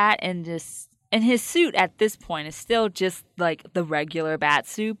see that, and his suit at this point is still just like the regular bat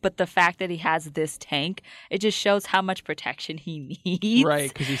suit, but the fact that he has this tank, it just shows how much protection he needs. Right,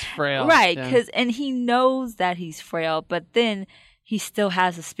 because he's frail. Right, and he knows that he's frail, but then he still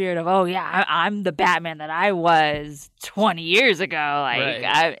has the spirit of, oh yeah, I'm the Batman that I was 20 years ago.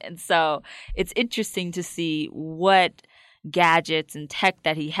 And so it's interesting to see what gadgets and tech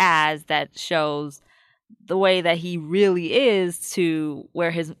that he has that shows the way that he really is, to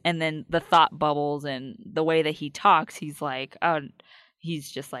where and then the thought bubbles and the way that he talks, he's like, oh, he's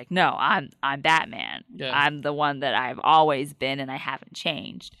just like, no, I'm Batman. Yeah. I'm the one that I've always been, and I haven't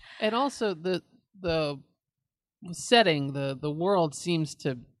changed. And also the setting, the world seems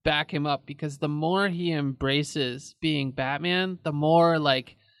to back him up, because the more he embraces being Batman, the more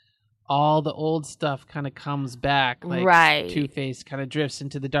like all the old stuff kind of comes back. Like Two-Face kind of drifts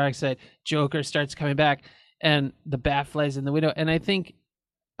into the dark side. Joker starts coming back, and the bat flies in the window. And I think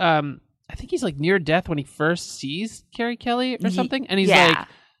he's like near death when he first sees Carrie Kelly or something, and he's like,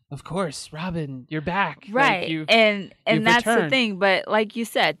 of course, Robin, you're back. Right. Like and that's returned. The thing. But like you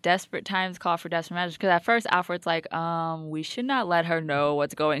said, desperate times call for desperate measures. Because at first, Alfred's like, we should not let her know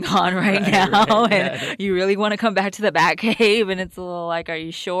what's going on right now. And you really want to come back to the Batcave? And it's a little like, are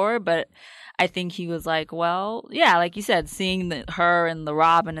you sure? But I think he was like, well, yeah, like you said, seeing her and the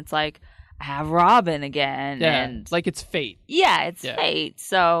Robin, it's like, I have Robin again. Yeah, and like it's fate. Yeah, it's fate.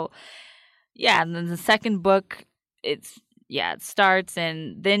 So, yeah, and then the second book, it starts,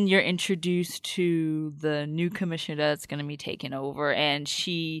 and then you're introduced to the new commissioner that's going to be taking over, and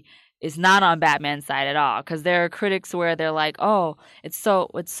she is not on Batman's side at all, because there are critics where they're like, oh, it's so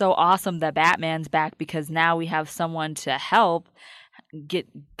awesome that Batman's back, because now we have someone to help get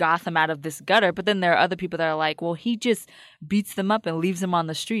Gotham out of this gutter. But then there are other people that are like, well, he just beats them up and leaves them on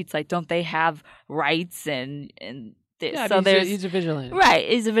the streets. Like, don't they have rights and yeah, so he's a vigilante. Right,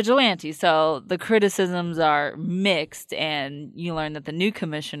 he's a vigilante. So the criticisms are mixed, and you learn that the new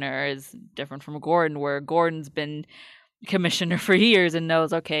commissioner is different from Gordon, where Gordon's been commissioner for years and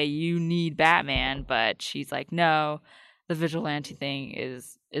knows, okay, you need Batman, but she's like, no, the vigilante thing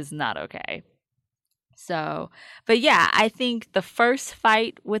is not okay. So, but yeah, I think the first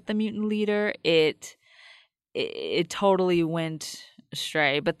fight with the mutant leader, it totally went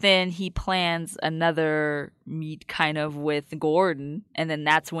astray. But then he plans another meet kind of with Gordon, and then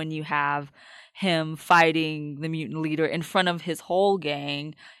that's when you have him fighting the mutant leader in front of his whole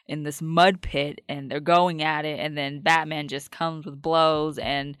gang in this mud pit, and they're going at it, and then Batman just comes with blows,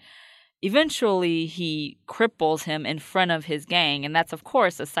 and eventually he cripples him in front of his gang, and that's of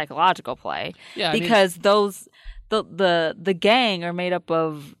course a psychological play. Yeah, because the gang are made up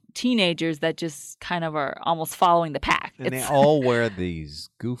of teenagers that just kind of are almost following the pack. And they all wear these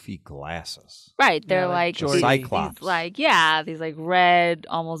goofy glasses. Right. They're like Cyclops. These like red,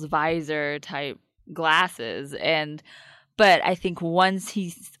 almost visor type glasses. But I think once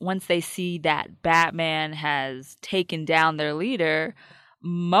they see that Batman has taken down their leader,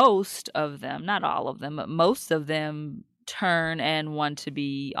 most of them, not all of them, but most of them turn and want to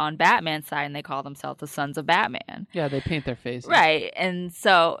be on Batman's side, and they call themselves the Sons of Batman. Yeah, they paint their faces. Right. And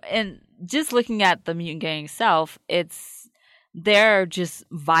so, and just looking at the mutant gang itself, they're just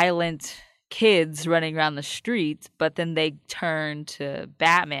violent kids running around the streets, but then they turn to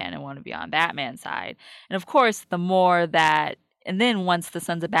Batman and want to be on Batman's side. And of course, and then once the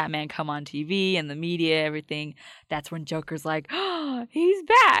Sons of Batman come on TV and the media, everything, that's when Joker's like, oh, he's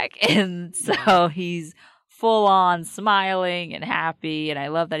back. And so he's full on smiling and happy, and I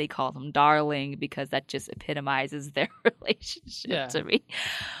love that he calls him darling, because that just epitomizes their relationship to me.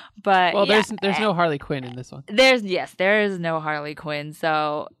 But there's no Harley Quinn in this one. There is no Harley Quinn.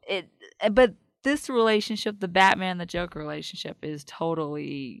 So but this relationship, the Batman the Joker relationship, is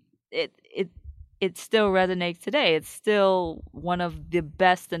totally it still resonates today. It's still one of the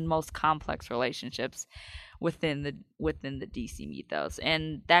best and most complex relationships within the DC mythos,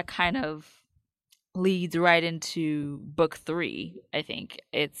 and that kind of leads right into book 3, I think.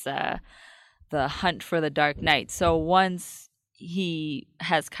 It's the hunt for the Dark Knight. So once he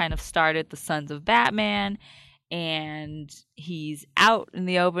has kind of started the Sons of Batman and he's out in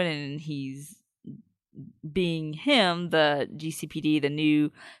the open and he's being him, the GCPD, the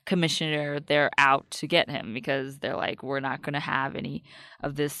new commissioner, they're out to get him because they're like, we're not going to have any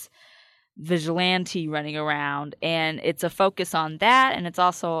of this vigilante running around. And it's a focus on that, and it's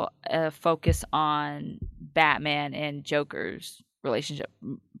also a focus on Batman and Joker's relationship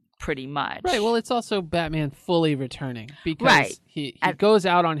pretty much. Right. Well, it's also Batman fully returning because Right. he goes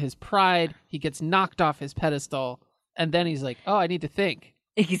out on his pride, he gets knocked off his pedestal, and then he's like, oh, I need to think.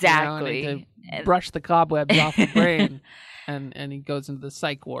 Exactly. I need to brush the cobwebs off the brain. And he goes into the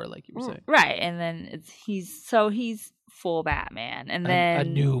psych war, like you were saying. Right. And then he's full Batman. And then a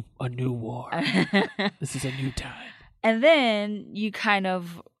new war. This is a new time. And then you kind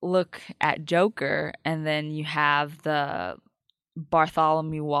of look at Joker, and then you have the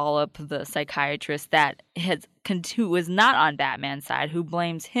Bartholomew Wallop, the psychiatrist who was not on Batman's side, who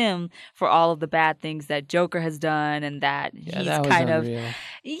blames him for all of the bad things that Joker has done, and that that was unreal.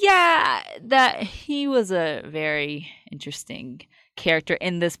 That he was a very interesting character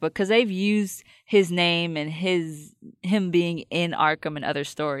in this book because they've used his name and him being in Arkham and other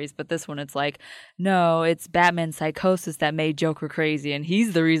stories, but this one it's like, no, it's Batman's psychosis that made Joker crazy, and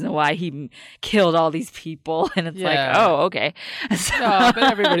he's the reason why he killed all these people. And it's like, oh, okay. So, no, but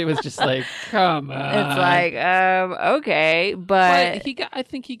everybody was just like, come on. It's like, okay, but I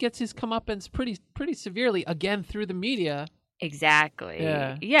think he gets his comeuppance pretty severely again through the media. Exactly.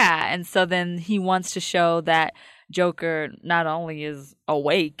 Yeah. And so then he wants to show that Joker not only is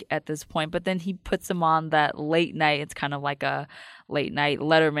awake at this point, but then he puts him on that late night. It's kind of like a late night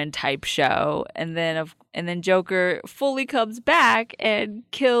Letterman type show, and then Joker fully comes back and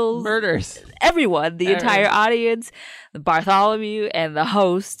murders everyone, the entire audience, the Bartholomew and the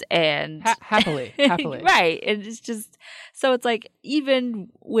host, and happily, right. And it's just so it's like even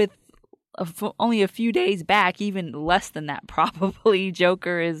with only a few days back, even less than that, probably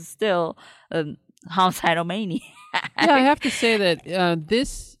Joker is still a homicidal maniac. Yeah, I have to say that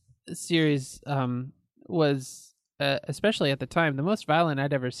this series was, especially at the time, the most violent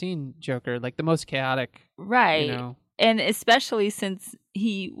I'd ever seen Joker, like the most chaotic. Right. You know? And especially since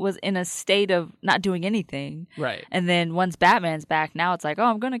he was in a state of not doing anything. Right. And then once Batman's back, now it's like, oh,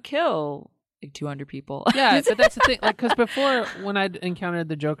 I'm going to kill like 200 people. Yeah, but that's the thing. Like, because before, when I'd encountered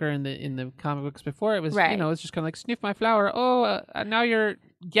the Joker in the comic books before, it was, right. It's just kind of like, sniff my flower. Oh, now you're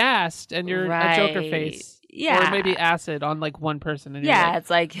gassed and you're a Joker face. Yeah. Or maybe acid on like one person. And yeah, it's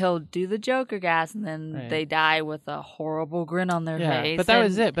like he'll do the Joker gas and then Right. they die with a horrible grin on their face. But that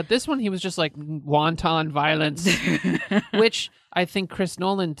was it. But this one, he was just like wanton violence, which I think Chris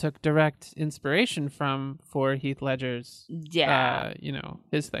Nolan took direct inspiration from for Heath Ledger's,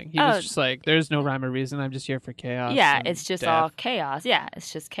 his thing. He was just like, there's no rhyme or reason. I'm just here for chaos. Yeah, it's just death. all chaos. Yeah,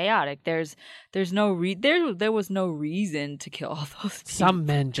 it's just chaotic. There's no there was no reason to kill all those people. Some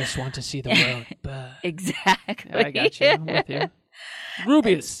men just want to see the world burn. Exactly. Yeah, I got you. I'm with you.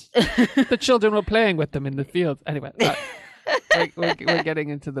 Rubies. The children were playing with them in the fields. Anyway, we're getting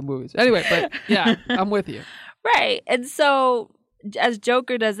into the movies. Anyway, but yeah, I'm with you. Right. And so as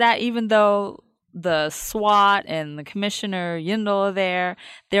Joker does that, even though the SWAT and the Commissioner Yindel are there,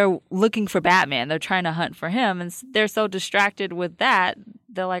 they're looking for Batman. They're trying to hunt for him. And they're so distracted with that,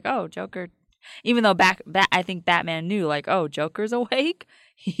 they're like, oh, Joker. Even though I think Batman knew, like, oh, Joker's awake.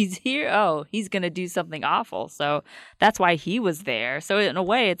 He's here. Oh, he's going to do something awful. So that's why he was there. So in a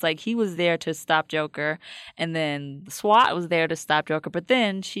way, it's like he was there to stop Joker. And then the SWAT was there to stop Joker. But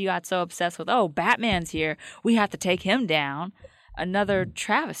then she got so obsessed with, oh, Batman's here. We have to take him down. Another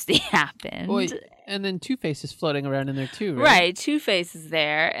travesty happened. Boy, and then Two-Face is floating around in there too, right? Right. Two-Face is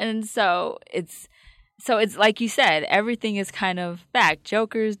there. And so it's like you said, everything is kind of back.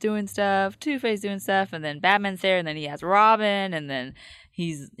 Joker's doing stuff, Two-Face doing stuff, and then Batman's there, and then he has Robin, and then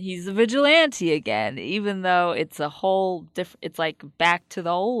he's a vigilante again, even though it's a whole different, it's like back to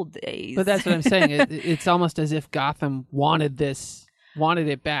the old days. But that's what I'm saying. It's almost as if Gotham wanted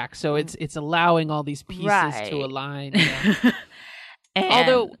it back. So it's allowing all these pieces to align.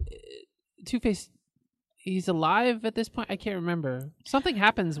 Although Two-Face, he's alive at this point. I can't remember. Something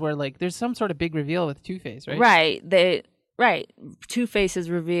happens where like there's some sort of big reveal with Two-Face, right? Right. Two-Face is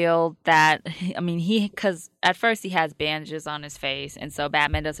revealed that, because at first he has bandages on his face, and so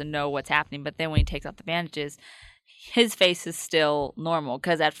Batman doesn't know what's happening. But then when he takes off the bandages, his face is still normal.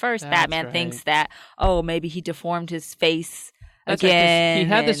 Because at first Batman thinks that, maybe he deformed his face again. Right, he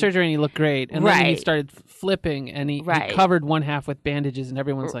had the surgery and he looked great. And then when he started flipping, and he Right. covered one half with bandages, and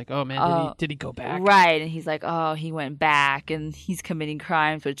everyone's like, "Oh man, did he go back?" Right, and he's like, "Oh, he went back, and he's committing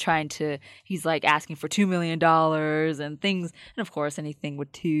crimes, but he's like asking for $2 million and things, and of course anything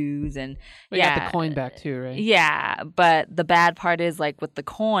with twos, and But you got the coin back too, right? Yeah, but the bad part is like with the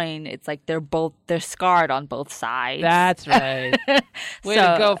coin, it's like they're scarred on both sides. That's right. Way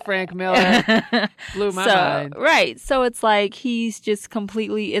to go, Frank Miller. Blew my mind. Right. So it's like he's just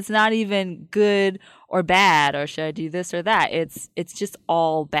completely, it's not even good or bad, or should I do this or that? It's just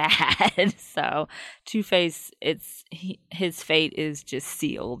all bad. So Two-Face, his fate is just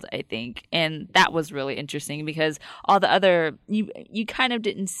sealed, I think. And that was really interesting because all the other, you kind of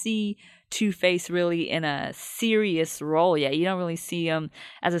didn't see Two-Face really in a serious role yet. You don't really see him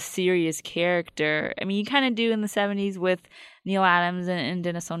as a serious character. I mean, you kind of do in the 70s with Neil Adams and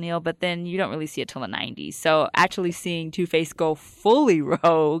Dennis O'Neil, but then you don't really see it till the 90s. So actually seeing Two-Face go fully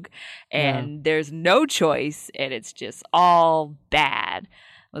rogue and there's no choice and it's just all bad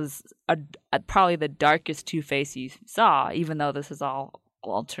was probably the darkest Two-Face you saw, even though this is all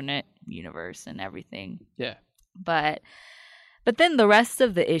alternate universe and everything. Yeah. But then the rest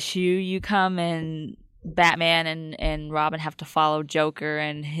of the issue, you come and Batman and Robin have to follow Joker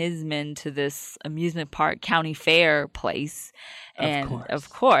and his men to this amusement park county fair place. And of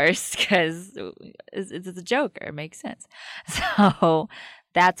course, because it's a Joker. It makes sense. So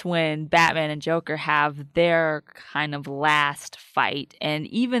that's when Batman and Joker have their kind of last fight. And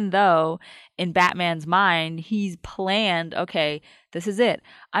even though in Batman's mind, he's planned, okay, this is it.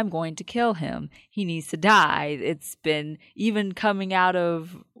 I'm going to kill him. He needs to die. It's been even coming out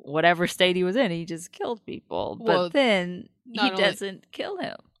of whatever state he was in, he just killed people. But then he doesn't kill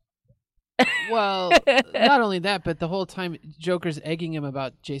him. Well, not only that, but the whole time Joker's egging him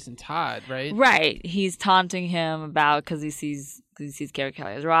about Jason Todd, right? Right. He's taunting him about because he sees Carrie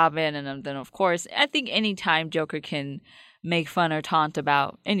Kelly as Robin, and then of course, I think anytime Joker can make fun or taunt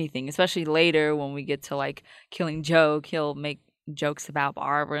about anything, especially later when we get to like Killing Joke, he'll make jokes about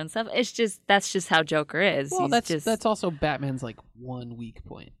Barbara and stuff. That's just how Joker is. Well, that's also Batman's like one weak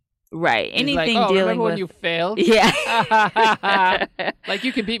point. Right. He's Anything like, dealing remember with when you failed? Yeah. Like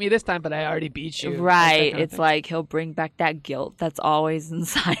you can beat me this time, but I already beat you. Right. It's like he'll bring back that guilt that's always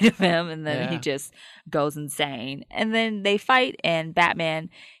inside of him, and then he just goes insane. And then they fight, and Batman,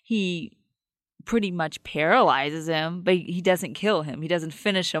 he pretty much paralyzes him, but he doesn't kill him. He doesn't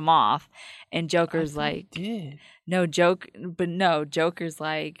finish him off. And Joker's like, Joker's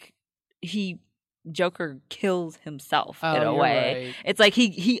like, Joker kills himself in a way. Right. It's like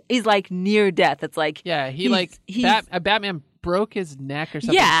he's like near death. It's like Batman broke his neck or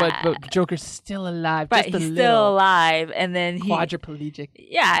something. Yeah, but Joker's still alive. But he's still alive, and then quadriplegic.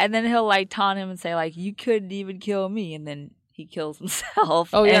 Yeah, and then he'll like taunt him and say like, "You couldn't even kill me," and then he kills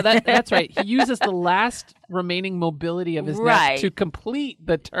himself. Oh yeah, that's right. He uses the last remaining mobility of his neck to complete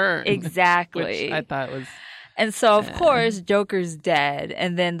the turn. Exactly. Which I thought was. And so, of course, Joker's dead,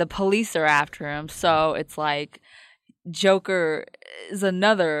 and then the police are after him. So it's like Joker is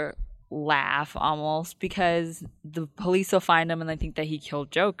another laugh almost because the police will find him and they think that he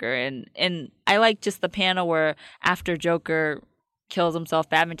killed Joker. And I like just the panel where after Joker kills himself,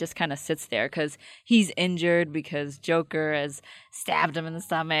 Batman just kind of sits there because he's injured because Joker has stabbed him in the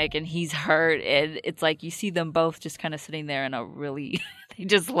stomach and he's hurt. And it's like you see them both just kind of sitting there in a really, they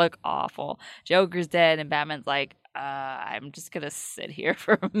just look awful. Joker's dead and Batman's like, I'm just going to sit here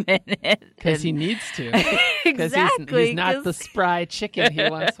for a minute. Because he needs to. Exactly. He's not the spry chicken he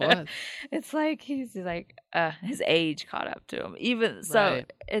once was. It's like he's like, his age caught up to him. Even so,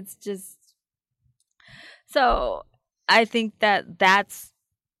 it's just, so I think that's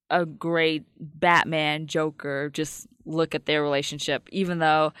a great Batman Joker. Just look at their relationship, even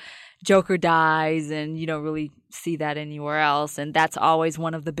though Joker dies and you don't really see that anywhere else. And that's always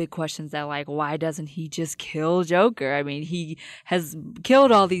one of the big questions that like, why doesn't he just kill Joker? I mean, he has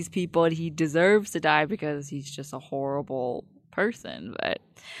killed all these people and he deserves to die because he's just a horrible person. But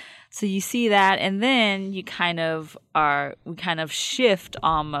so you see that, and then we kind of shift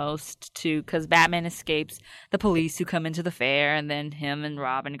almost to, because Batman escapes the police who come into the fair, and then him and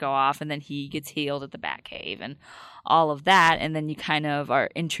Robin go off, and then he gets healed at the Batcave and all of that, and then you kind of are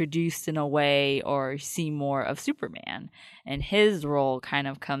introduced in a way or see more of Superman, and his role kind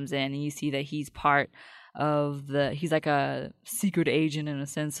of comes in, and you see that he's part of he's like a secret agent in a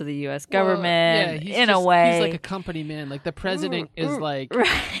sense of the U.S. government a way. He's like a company man. Like the president is like,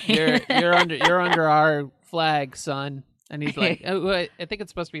 you're under our flag, son. And he's like, I think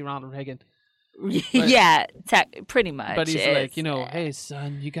it's supposed to be Ronald Reagan. But, pretty much. But he's like, hey,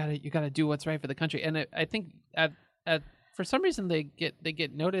 son, you gotta do what's right for the country. And I think at for some reason they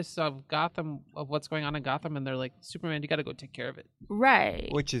get notice of Gotham, of what's going on in Gotham, and they're like, Superman, you got to go take care of it. Right.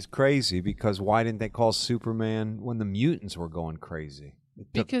 Which is crazy because why didn't they call Superman when the mutants were going crazy?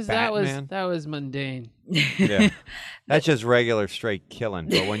 Because Batman. that was mundane. Yeah, that's just regular straight killing.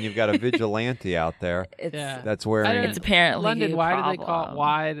 But when you've got a vigilante out there, that's where it's apparently London. a Why problem. did they call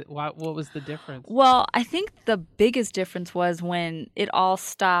it? Why? What was the difference? Well, I think the biggest difference was when it all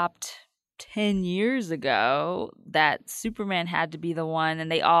stopped 10 years ago, that Superman had to be the one,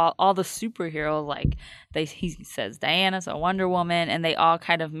 and they all the superheroes, like he says Diana, so Wonder Woman, and they all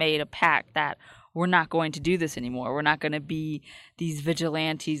kind of made a pact that we're not going to do this anymore. We're not going to be these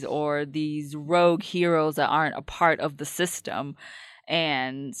vigilantes or these rogue heroes that aren't a part of the system.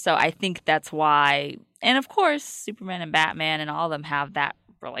 And so I think that's why, and of course, Superman and Batman and all of them have that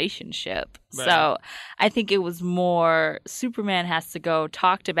relationship. Right. So I think it was more Superman has to go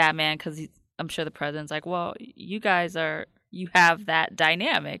talk to Batman because I'm sure the president's like, well, you have that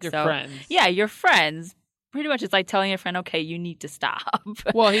dynamic. You're so friends. Yeah, you're friends. Pretty much it's like telling your friend, okay, you need to stop.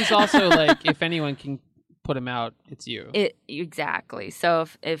 Well, he's also like, if anyone can put him out, it's you. Exactly. So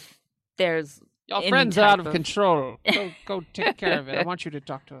if there's your friend's out of control, go take care of it. I want you to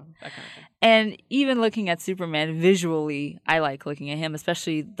talk to him, that kind of thing. And even looking at Superman visually, I like looking at him,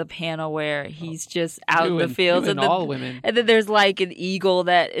 especially the panel where he's just out in the fields. And all women. And then there's like an eagle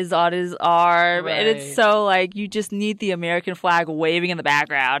that is on his arm. Right. And it's so like, you just need the American flag waving in the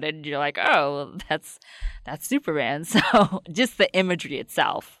background. And you're like, oh, that's Superman. So just the imagery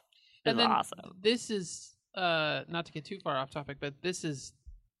itself is awesome. This is, not to get too far off topic, but this is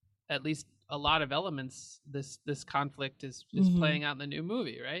at least a lot of elements. This conflict is playing out in the new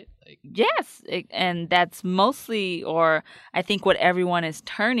movie, right? Like, yes, and that's mostly, or I think what everyone is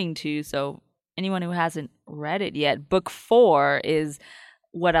turning to. So anyone who hasn't read it yet, book 4 is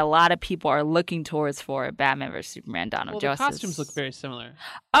what a lot of people are looking towards for Batman vs Superman: Dawn of Justice. The costumes look very similar.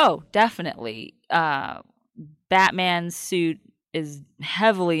 Oh, definitely. Batman's suit is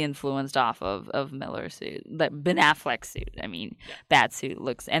heavily influenced off of Miller's suit, like Ben Affleck's suit. I mean, Bat suit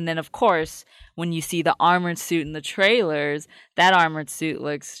looks, and then of course when you see the armored suit in the trailers, that armored suit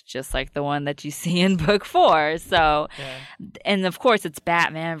looks just like the one that you see in book 4. So, and of course it's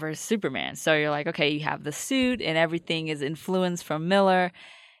Batman versus Superman. So you're like, okay, you have the suit and everything is influenced from Miller.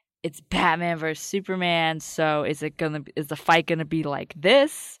 It's Batman versus Superman, so is the fight gonna be like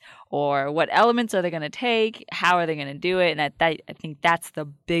this, or what elements are they gonna take? How are they gonna do it? And I think that's the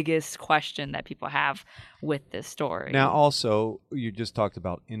biggest question that people have with this story. Now, also, you just talked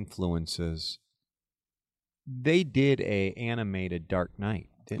about influences. They did a animated Dark Knight,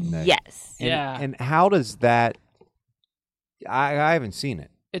 didn't they? Yes. And how does that? I haven't seen it.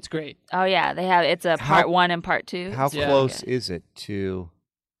 It's great. Oh yeah, they have. It's a part 1 and part 2. How close is it to?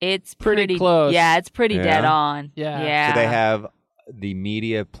 It's pretty close. Yeah, it's pretty dead on. Yeah. Do they have the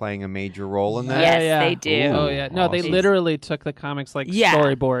media playing a major role in that? Yes, they do. Ooh, oh yeah. No, they literally took the comics like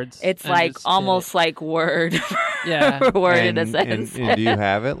storyboards. It's like almost like word for word in a sense. And do you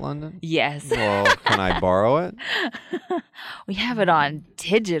have it, London? Yes. Well, can I borrow it? We have it on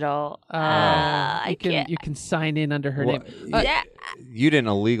digital. I can't. You can sign in under her name. Yeah. You didn't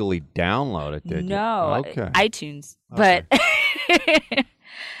illegally download it, did you? No. Okay. iTunes. Okay. But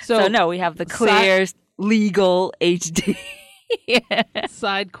so no, we have the clear legal HD.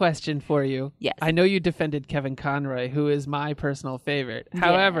 Side question for you. Yes. I know you defended Kevin Conroy, who is my personal favorite.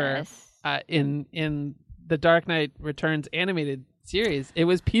 However, in the Dark Knight Returns animated series, it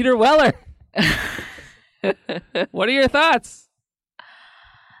was Peter Weller. What are your thoughts?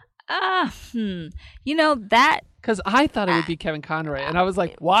 You know that. Because I thought it would be Kevin Conroy, and I was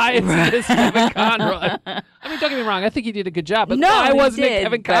like, why is this Kevin Conroy? I mean, don't get me wrong, I think he did a good job, but why wasn't it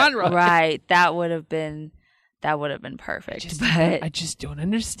Kevin Conroy? Right, that would have been perfect. I just don't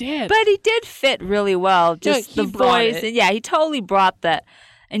understand. But he did fit really well. Just the voice. And he totally brought that.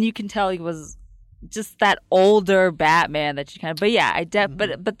 And you can tell he was just that older Batman that you kind of,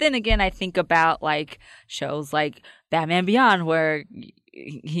 but but then again, I think about like shows like Batman Beyond where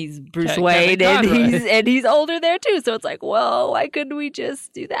he's Bruce Wayne and he's older there too. So it's like, whoa, why couldn't we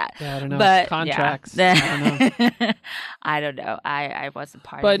just do that? Yeah, I don't know. But, contracts. Yeah. I don't know. I don't know. I wasn't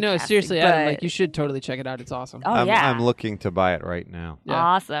part of it. But no, seriously, Adam, like you should totally check it out. It's awesome. Oh, I'm looking to buy it right now. Yeah.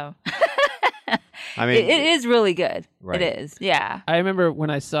 Awesome. I mean, it is really good. Right. It is. Yeah. I remember when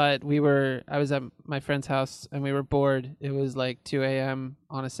I saw it, I was at my friend's house and we were bored. It was like 2 a.m.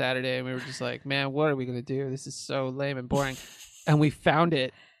 on a Saturday and we were just like, man, what are we going to do? This is so lame and boring. And we found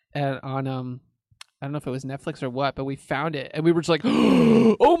it on I don't know if it was Netflix or what, but we found it and we were just like,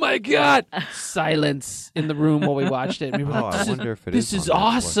 oh my God, silence in the room while we watched it. And we were like, I wonder if this is on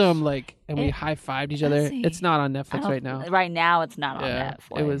Netflix. awesome. Like, and we high-fived each other. see. It's not on Netflix right now. Right now, it's not on Yeah,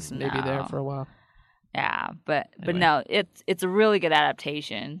 Netflix. it was maybe there no. for a while. Yeah, but Anyway. no, it's a really good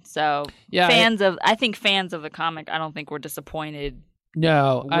adaptation. So Yeah, I think fans of the comic, I don't think were disappointed.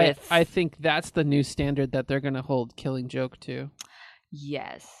 No, with- I think that's the new standard that they're going to hold Killing Joke to.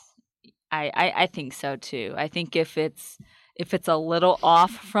 Yes, I think so too. I think if it's a little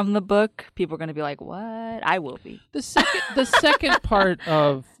off from the book, people are going to be like, "What?" I will be. The second part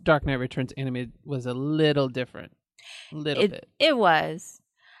of Dark Knight Returns animated was a little different, bit. It was.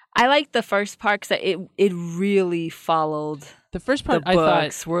 I liked the first part because it really followed The first the part, I thought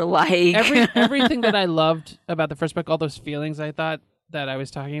books. Were like everything that I loved about the first book, all those feelings I thought that I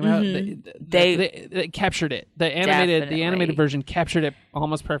was talking about, they captured it. The animated Definitely. version captured it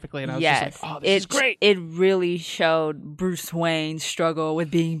almost perfectly, and I was just like, "Oh, this is great!" It really showed Bruce Wayne's struggle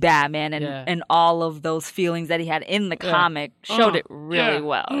with being Batman and all of those feelings that he had in the comic showed it really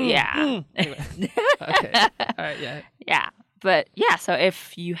well. Yeah. Anyway. Okay. All right. Yeah. Yeah. But yeah, so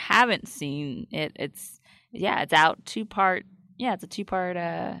if you haven't seen it, it's out 2-part. Yeah, it's a 2-part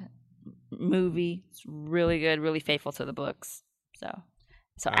movie. It's really good, really faithful to the books.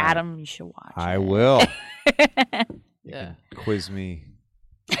 So Adam, you should watch I it. will. Yeah. Quiz me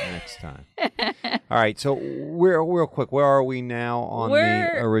next time. All right, so real quick, where are we now on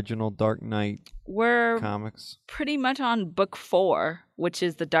the original Dark Knight We're comics? pretty much on book 4, which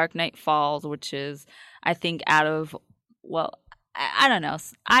is The Dark Knight Falls, which is, I think, I don't know.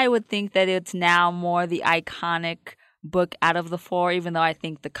 I would think that it's now more the iconic book out of the 4, even though I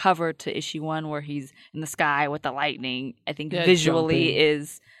think the cover to issue 1 where he's in the sky with the lightning, I think visually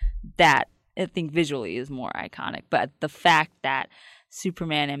is more iconic. But the fact that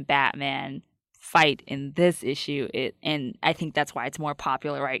Superman and Batman fight in this issue, and I think that's why it's more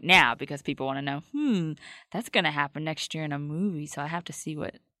popular right now, because people want to know, that's going to happen next year in a movie, so I have to see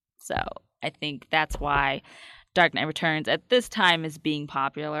what. So I think that's why Dark Knight Returns at this time is being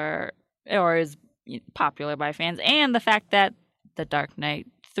popular, or is popular by fans, and the fact that the Dark Knight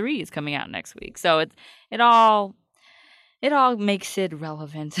 3 is coming out next week. So it all makes it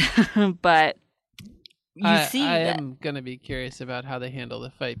relevant. But I am gonna be curious about how they handle the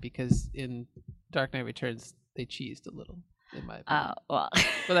fight, because in Dark Knight Returns they cheesed a little, in my opinion. Well,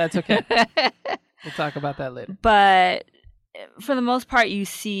 but that's okay. We'll talk about that later. But for the most part, you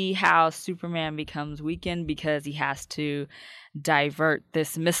see how Superman becomes weakened because he has to divert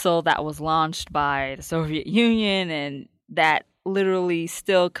this missile that was launched by the Soviet Union, and that literally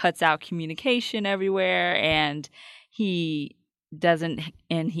still cuts out communication everywhere, and he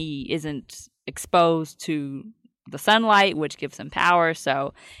isn't exposed to the sunlight, which gives him power,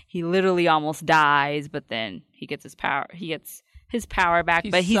 so he literally almost dies, but then he gets his power back.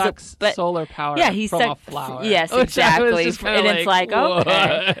 He but sucks solar power from a flower. Yes, exactly. And it's like,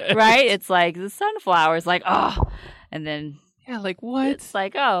 okay, right? It's like the sunflower is like, oh, and then yeah, like what? It's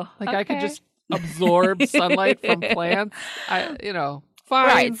like, oh, like okay. I could just absorb sunlight from plants. Fine.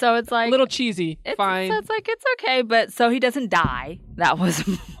 Right. So it's like a little cheesy. Fine. So it's like it's okay, but so he doesn't die. That was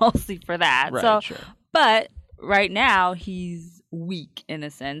mostly for that. Right. So, sure. But right now he's weak in a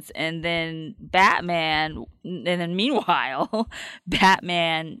sense, and then meanwhile,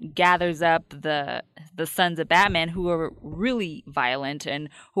 Batman gathers up the sons of Batman who are really violent and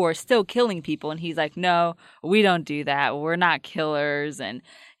who are still killing people, and he's like, no, we don't do that. We're not killers. And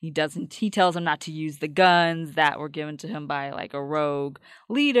he tells them not to use the guns that were given to him by like a rogue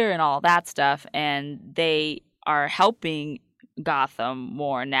leader and all that stuff. And they are helping Gotham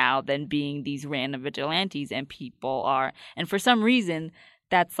more now than being these random vigilantes, and people are, and for some reason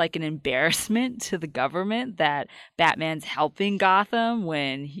that's like an embarrassment to the government that Batman's helping Gotham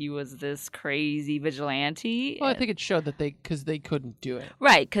when he was this crazy vigilante. Well, I think it showed that because they couldn't do it.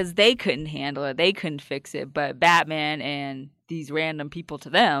 Right, because they couldn't handle it, they couldn't fix it, but Batman and these random people to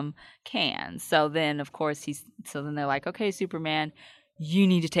them can. So then of course then they're like, okay, Superman, you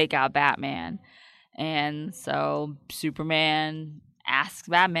need to take out Batman. And so Superman asks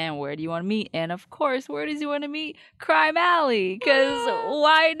Batman, where do you want to meet? And of course, where does he want to meet? Crime Alley. Because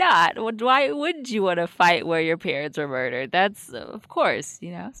why not? Why wouldn't you want to fight where your parents were murdered? That's, of course,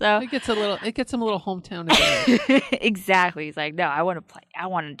 So it gets him a little hometown advantage. Exactly. He's like, no, I want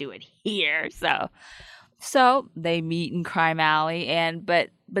to do it here. So they meet in Crime Alley, but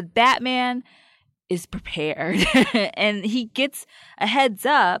Batman is prepared, and he gets a heads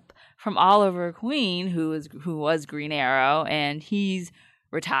up from Oliver Queen, who was Green Arrow, and he's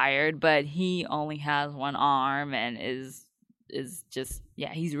retired, but he only has one arm and is is just,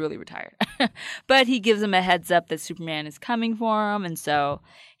 yeah, he's really retired. But he gives him a heads up that Superman is coming for him, and so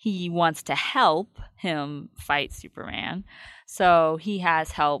he wants to help him fight Superman. So he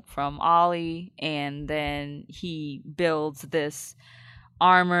has help from Ollie, and then he builds this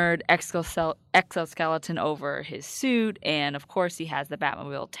armored exoskeleton over his suit, and of course he has the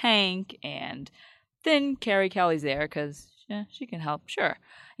Batmobile tank, and then Carrie Kelly's there because she can help, sure.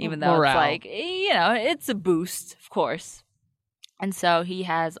 Even though Morale. It's like, it's a boost, of course. And so he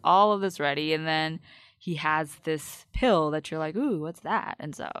has all of this ready, and then he has this pill that you're like, ooh, what's that?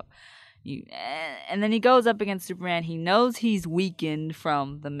 And so and then he goes up against Superman. He knows he's weakened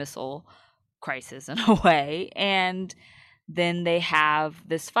from the missile crisis in a way, and then they have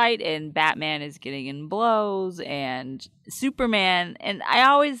this fight, and Batman is getting in blows, and Superman, and I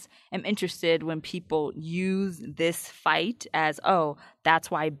always am interested when people use this fight as, oh,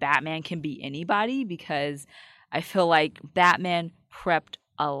 that's why Batman can be anybody, because I feel like Batman prepped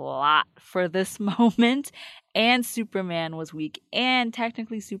a lot for this moment, and Superman was weak, and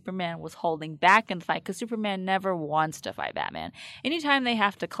technically Superman was holding back in the fight, because Superman never wants to fight Batman. Anytime they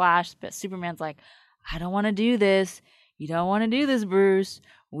have to clash, Superman's like, I don't want to do this. You don't want to do this, Bruce.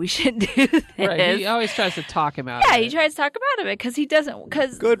 We should do this. Right. He always tries to talk him out. Yeah, of it. he tries to talk him out of it because he doesn't.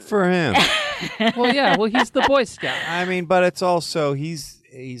 Because Good for him. Well, yeah. Well, he's the Boy Scout. I mean, but it's also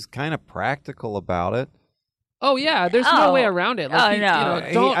he's kind of practical about it. Oh yeah, there's no way around it. Like,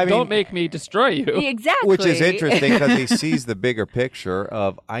 no. Don't make me destroy you. Exactly. Which is interesting because he sees the bigger picture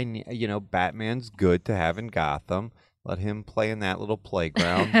of Batman's good to have in Gotham. Let him play in that little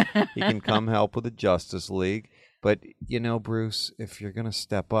playground. He can come help with the Justice League. But, Bruce, if you're going to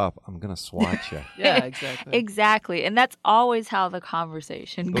step up, I'm going to swat you. Yeah, exactly. Exactly. And that's always how the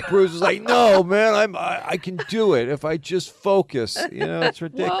conversation goes. But Bruce is like, no, man, I can do it if I just focus. It's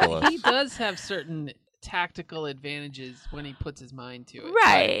ridiculous. Well, he does have certain tactical advantages when he puts his mind to it.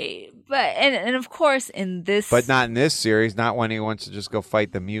 Right. But and of course in this, but not in this series, not when he wants to just go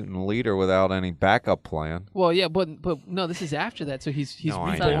fight the mutant leader without any backup plan. Well, yeah, but no, this is after that, so he's No,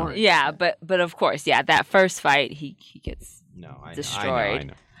 I reborn. know. yeah, but of course, yeah, that first fight he gets destroyed. I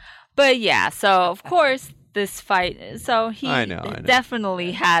know. But yeah, so of course this fight, so he I know.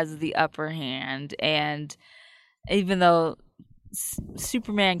 definitely has the upper hand, and even though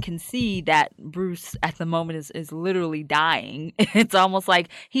Superman can see that Bruce at the moment is literally dying. It's almost like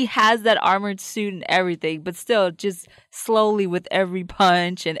he has that armored suit and everything, but still just slowly with every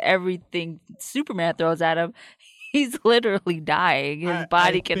punch and everything Superman throws at him, he's literally dying. His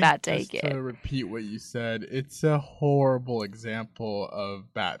body cannot take it. To repeat what you said, it's a horrible example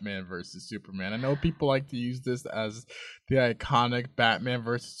of Batman versus Superman. I know people like to use this as the iconic Batman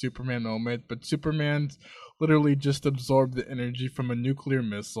versus Superman moment, but Superman's literally just absorbed the energy from a nuclear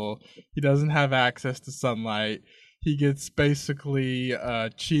missile. He doesn't have access to sunlight. He gets basically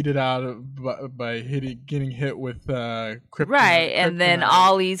cheated out of by getting hit with kryptonite. Right, and then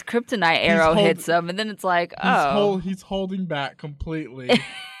Ollie's kryptonite arrow hits him, and then it's like, he's holding back completely.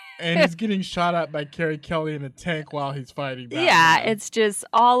 And he's getting shot at by Carrie Kelly in a tank while he's fighting Batman. Yeah, it's just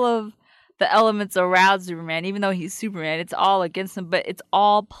all of the elements around Superman, even though he's Superman, it's all against him, but it's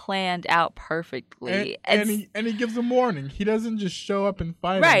all planned out perfectly. And he gives a warning. He doesn't just show up and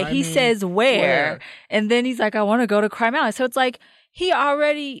fight right, him. he says where, and then he's like, I want to go to Crime Alley. So it's like,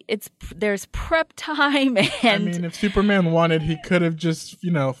 there's prep time, and I mean, if Superman wanted, he could have just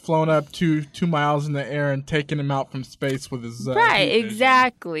flown up 2 miles in the air and taken him out from space with his right, heat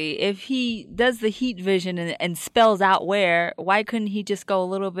exactly. If he does the heat vision and spells out where, why couldn't he just go a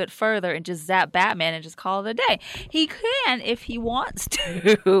little bit further and just zap Batman and just call it a day? He can if he wants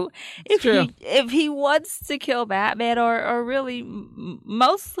to. If he wants to kill Batman or really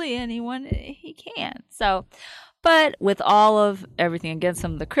mostly anyone, he can. So. But with all of everything against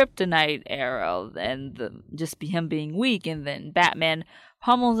him, the kryptonite arrow and him being weak, and then Batman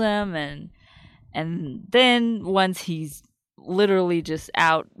pummels him, and then once he's literally just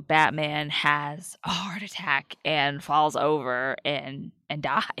out, Batman has a heart attack and falls over and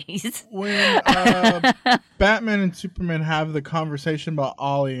dies. When Batman and Superman have the conversation about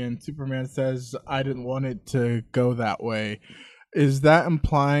Ollie, and Superman says, "I didn't want it to go that way." Is that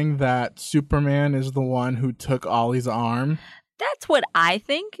implying that Superman is the one who took Ollie's arm? That's what I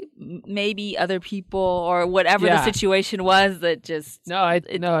think. Maybe other people or whatever the situation was that just...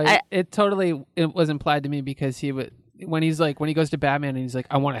 It totally was implied to me because he would... When he goes to Batman and he's like,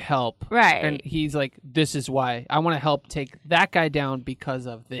 I want to help. Right. And he's like, this is why. I want to help take that guy down because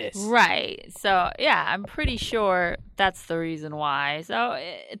of this. Right. So, yeah, I'm pretty sure that's the reason why. So,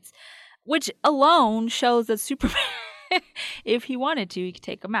 which alone shows that Superman... if he wanted to, he could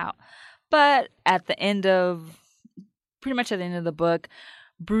take him out. But at the end of pretty much at the end of the book,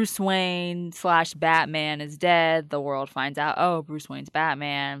 Bruce Wayne / Batman is dead. The world finds out, oh, Bruce Wayne's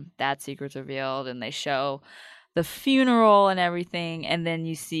Batman. That secret's revealed, and they show the funeral and everything. And then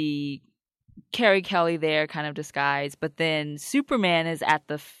you see Carrie Kelly there, kind of disguised. But then Superman is at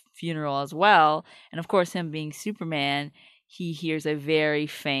the funeral as well. And of course, him being Superman, he hears a very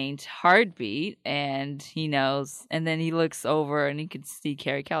faint heartbeat, and he knows. And then he looks over, and he can see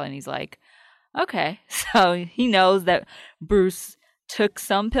Carrie Kelly, and he's like, okay. So he knows that Bruce took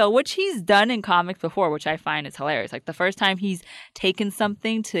some pill, which he's done in comics before, which I find is hilarious. Like the first time he's taken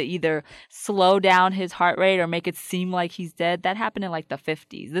something to either slow down his heart rate or make it seem like he's dead, that happened in like the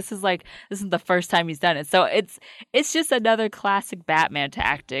 50s. This is the first time he's done it. So it's just another classic Batman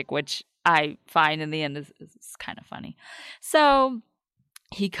tactic, which I find in the end is kind of funny. So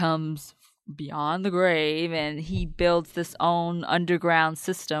he comes beyond the grave, and he builds this own underground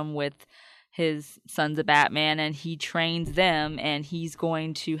system with his sons of Batman, and he trains them, and he's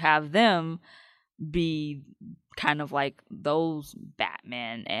going to have them be kind of like those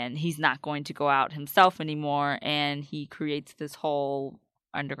Batmen, and he's not going to go out himself anymore, and he creates this whole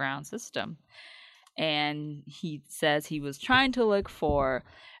underground system. And he says he was trying to look for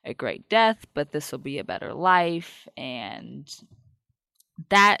a great death, but this will be a better life, and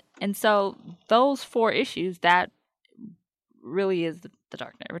so those 4 issues, that really is the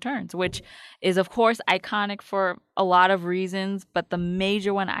Dark Knight Returns, which is, of course, iconic for a lot of reasons, but the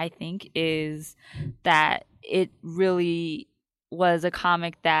major one, I think, is that it really was a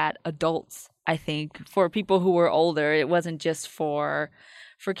comic that adults, I think, for people who were older, it wasn't just for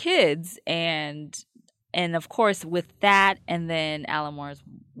kids, and of course, with that, and then Alan Moore's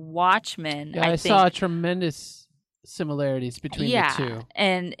Watchmen, I saw tremendous similarities between the two.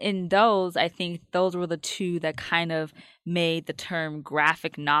 And in those, I think those were the two that kind of made the term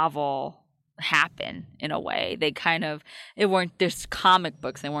graphic novel happen in a way. They it weren't just comic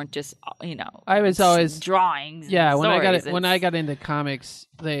books. They weren't just, I was always drawings. Yeah, and when I got into comics,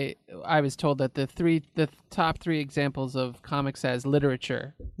 I was told that the top 3 examples of comics as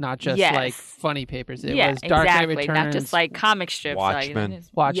literature, not just like funny papers. It was Dark Knight Returns, not just like comic strips,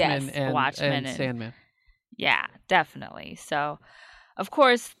 Watchmen, and Sandman. Yeah, definitely. So, of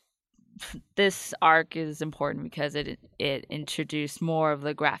course, this arc is important because it introduced more of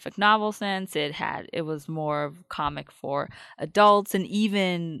the graphic novel sense. It was more of comic for adults, and it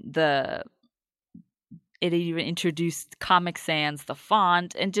even introduced Comic Sans, the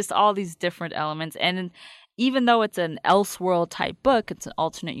font, and just all these different elements. And even though it's an Elseworld type book, it's an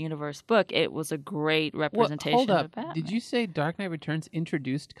alternate universe book, it was a great representation hold up. of Batman. Did you say Dark Knight Returns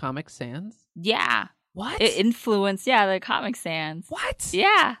introduced Comic Sans? Yeah. What? It influenced, the Comic Sans. What?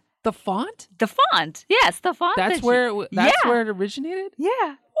 Yeah. The font? The font. Yes, the font. That's where it originated?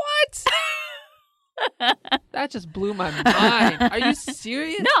 Yeah. What? That just blew my mind. Are you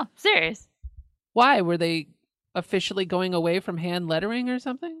serious? No, serious. Why? Were they officially going away from hand lettering or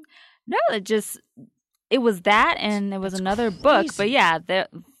something? No, it was that, and it was another book. But yeah,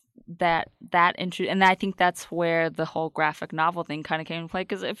 and I think that's where the whole graphic novel thing kind of came into play,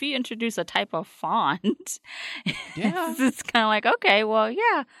 because if you introduce a type of font, it's kind of like, okay, well,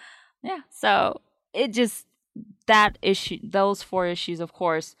 yeah. So it just, that issue, those 4 issues, of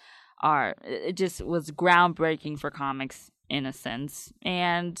course, it just was groundbreaking for comics in a sense,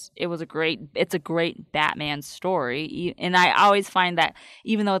 and it's a great Batman story. And I always find that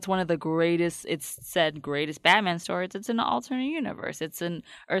even though it's one of the greatest Batman stories, it's an alternate universe. It's an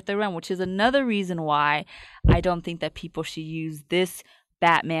Earthly Realm, which is another reason why I don't think that people should use this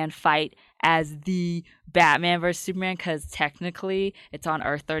Batman fight as the Batman versus Superman, because technically it's on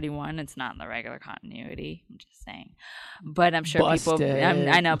Earth 31. It's not in the regular continuity. I'm just saying. But I'm sure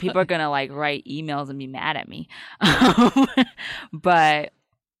I know people are going to like write emails and be mad at me. But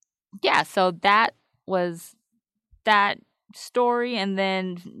yeah, so that was that story. And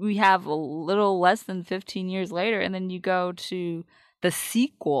then we have a little less than 15 years later, and then you go to the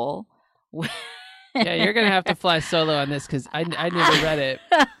sequel. Yeah, you're going to have to fly solo on this, because I never read it.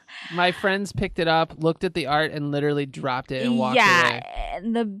 My friends picked it up, looked at the art, and literally dropped it and walked away. Yeah,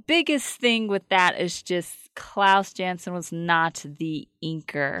 and the biggest thing with that is just Klaus Janson was not the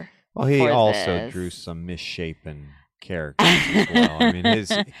inker. Well, he also drew some misshapen characters as well. I mean,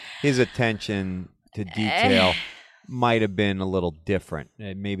 his attention to detail might have been a little different.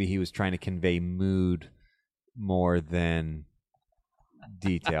 Maybe he was trying to convey mood more than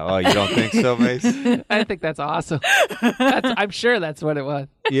detail. Oh, you don't think so, Mace? I think that's awesome. I'm sure that's what it was.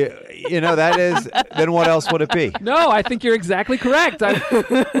 Yeah, that is. Then what else would it be? No, I think you're exactly correct.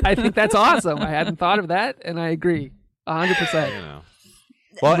 I think that's awesome. I hadn't thought of that, and I agree 100%.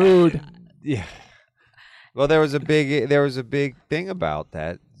 Well, mood. Yeah. Well, there was a big thing about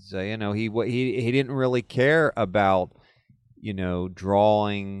that. So, he didn't really care about,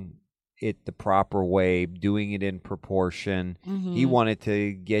 drawing it the proper way, doing it in proportion. He wanted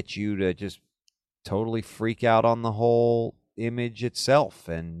to get you to just totally freak out on the whole image itself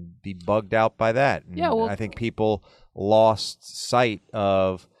and be bugged out by that. And I think people lost sight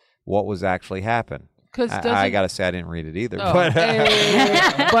of what was actually happening. I gotta say I didn't read it either, but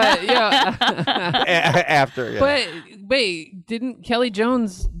but yeah, after. Yeah. But wait, didn't Kelly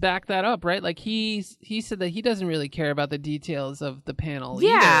Jones back that up? Right, like he said that he doesn't really care about the details of the panel.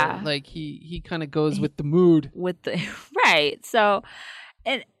 Yeah, either. Like he kind of goes with the mood. Right. So,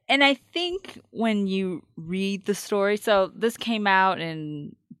 and I think when you read the story, so this came out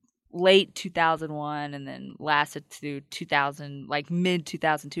in late 2001 and then lasted to 2000, like mid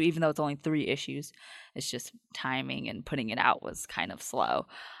 2002, even though it's only 3 issues. It's just timing and putting it out was kind of slow.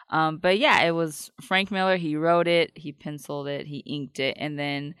 But yeah, it was Frank Miller. He wrote it, he penciled it, he inked it, and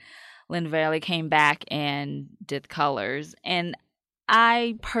then Lynn Varley came back and did colors. And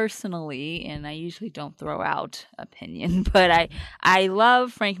I personally, and I usually don't throw out opinion, but I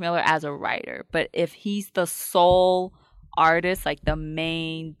love Frank Miller as a writer. But if he's the sole artist, like the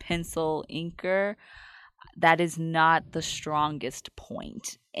main pencil inker, that is not the strongest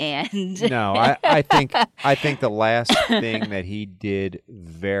point. And no, I think the last thing that he did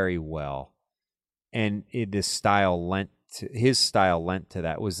very well, and his style lent to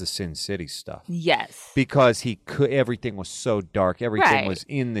that, was the Sin City stuff. Yes, because everything was so dark, everything was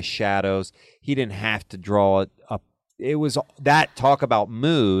in the shadows. He didn't have to draw it up. It was that talk about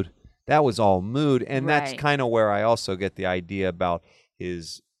mood. That was all mood, and that's kind of where I also get the idea about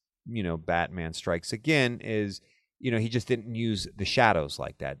his, Batman Strikes Again is, he just didn't use the shadows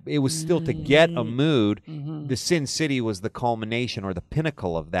like that. It was still to get a mood. Mm-hmm. The Sin City was the culmination or the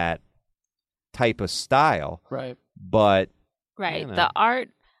pinnacle of that type of style. Right. But the art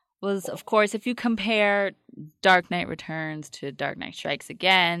was, of course, if you compare Dark Knight Returns to Dark Knight Strikes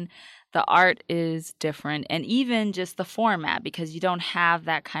Again, the art is different, and even just the format, because you don't have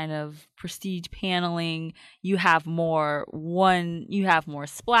that kind of prestige paneling. You have more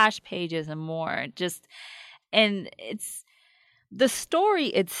splash pages and more and it's the story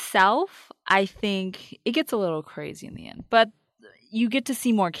itself. I think it gets a little crazy in the end, but you get to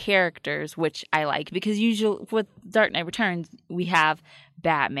see more characters, which I like, because usually with Dark Knight Returns, we have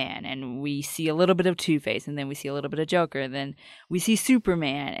Batman and we see a little bit of Two-Face, and then we see a little bit of Joker, and then we see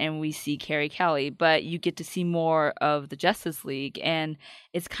Superman and we see Carrie Kelly, but you get to see more of the Justice League. And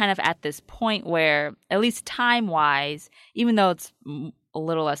it's kind of at this point where, at least time-wise, even though it's a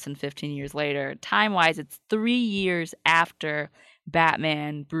little less than 15 years later, time-wise, it's 3 years after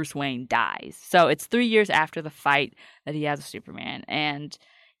Batman Bruce Wayne dies. So it's 3 years after the fight that he has with Superman, and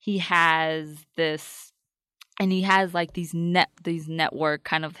he has this, and he has like these network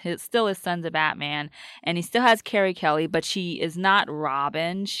kind of still his son's a Batman, and he still has Carrie Kelly, but she is not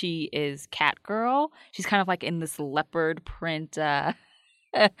Robin, she is Catgirl. She's kind of like in this leopard print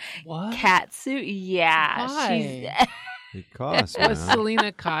what? cat suit. Yeah. Why? Because was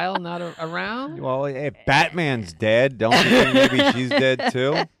Selena Kyle not around? Well, if Batman's dead, don't you think maybe she's dead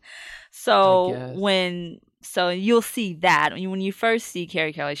too? So you'll see that when you first see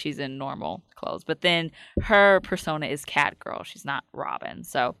Carrie Kelly, she's in normal clothes, but then her persona is Catgirl. She's not Robin.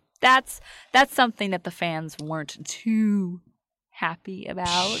 So that's something that the fans weren't too happy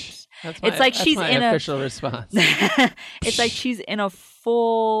about. It's like she's in official response. It's like she's in a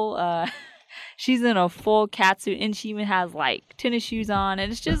full. She's in a full catsuit, and she even has like tennis shoes on,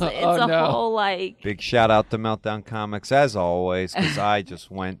 and it's just whole like. Big shout out to Meltdown Comics as always, because I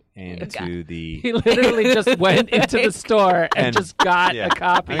just went into He literally just went into the store and just got a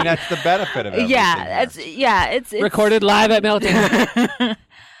copy. I mean, that's the benefit of it. It's recorded live at Meltdown.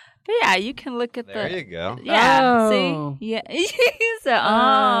 But yeah, you can look at there you go. Yeah, see, yeah.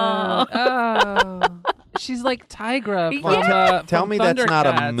 She's like Tigra from tell me Thundercats. That's not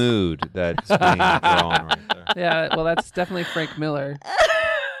a mood that's being drawn right there. Yeah, well, that's definitely Frank Miller.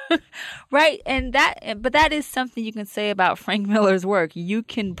 Right, but that is something you can say about Frank Miller's work. You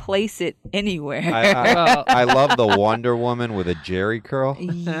can place it anywhere. I love the Wonder Woman with a Jerry curl.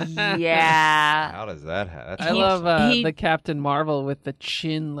 Yeah. How does that happen? I love the Captain Marvel with the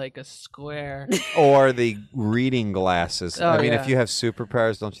chin like a square. Or the reading glasses. If you have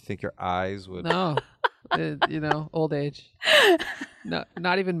superpowers, don't you think your eyes would... No. Old age. No,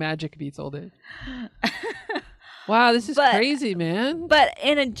 not even magic beats old age. Wow, this is crazy, man. But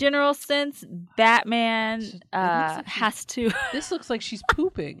in a general sense, Batman has to. This looks like she's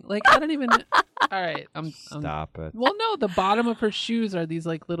pooping. Like, I don't even. All right, I'm. Stop it. Well, no, the bottom of her shoes are these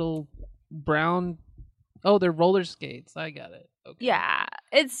like little brown Oh, they're roller skates. I got it. Okay. Yeah,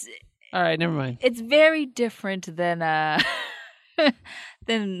 it's All right, never mind. it's very different than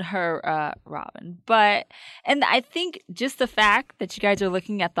than her Robin. And I think just the fact that you guys are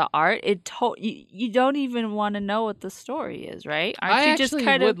looking at the art, you don't even want to know what the story is, right? Aren't I you actually just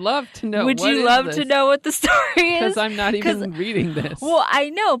kind would of love to know. Would what you is love this? to know what the story is? Because I'm not even reading this. Well, I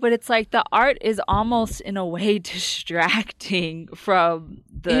know, but it's like the art is almost in a way distracting from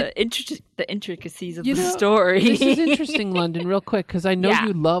the intricacies of the story. This is interesting, London, real quick, because I know Yeah.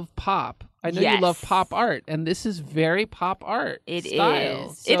 you love pop. I know you love pop art, and this is very pop art. It style.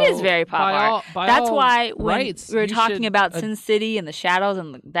 is. So It is very pop art. That's why when rights, we were you talking should about Sin City and the shadows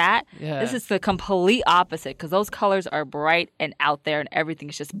and that, this is the complete opposite because those colors are bright and out there and everything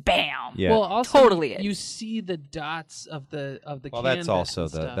is just bam. Yeah. Well, also, Totally is. you see the dots of the Well, that's canvas also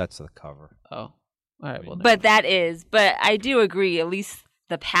and stuff. that's the cover. Oh, all right. Well, But I do agree. At least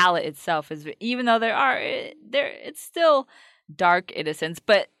the palette itself is, even though it's still dark in a sense,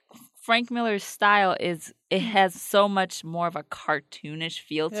 but Frank Miller's style has so much more of a cartoonish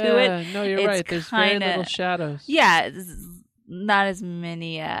feel to it. No, you're It's right. There's very kinda- little shadows. Yeah, it's not as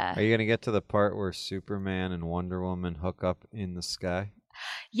many. Are you gonna get to the part where Superman and Wonder Woman hook up in the sky?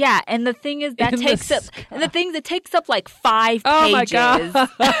 Yeah, and the thing is that In the takes up sky. and the thing that takes up like 5 Oh my pages.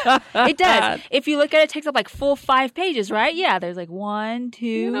 god! It does. If you look at it, it takes up like full 5 pages, right? Yeah, there's like 1, 2,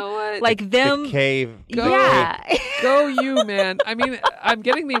 You know what? like them. The cave. Yeah, Go you, man. I mean, I'm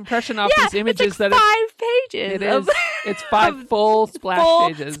getting the impression off these images it's like that 5 pages. it is. It's 5 full splash full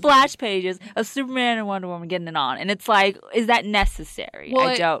pages. splash pages of Superman and Wonder Woman getting it on, and it's like, is that necessary? Well,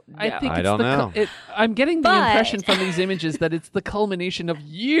 I don't know. I think I it's don't the know. I'm getting the But- impression from these images that it's the culmination of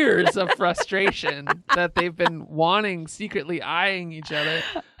years of frustration that they've been wanting, secretly eyeing each other.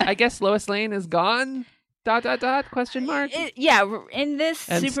 I guess Lois Lane is gone. ... Question mark. In this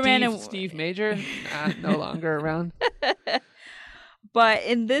And Superman Steve Major no longer around. But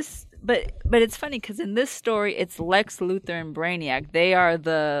in this, but it's funny because in this story, it's Lex Luthor and Brainiac. They are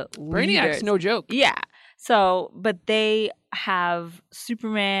the Brainiac's leaders. no joke. Yeah. So, but they have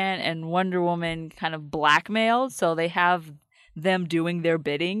Superman and Wonder Woman kind of blackmailed. So they have them doing their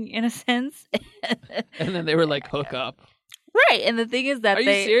bidding in a sense. And then they were like, hook up. Right. And the thing is that Are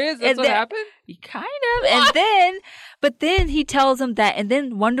you serious? That's what happened? Kind of. What? But then he tells them that, and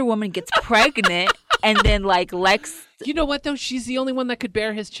then Wonder Woman gets pregnant, and then like Lex. You know what though? She's the only one that could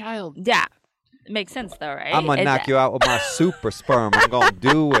bear his child. Yeah. It makes sense though, right? I'm gonna knock you out with my super sperm. I'm gonna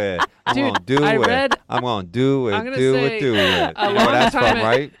do it. I'm Dude, gonna do I it. read- I'm gonna do it. I'm gonna Do say it. Do it. a You know where long that's time from,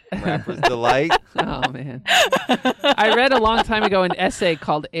 right? Rapper's Delight. Oh man. I read a long time ago an essay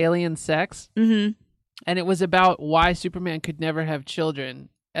called Alien Sex. Mm-hmm. And it was about why Superman could never have children.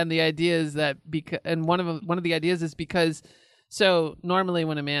 And the idea is that one of the ideas is because so normally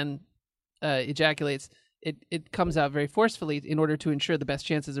when a man ejaculates, it comes out very forcefully in order to ensure the best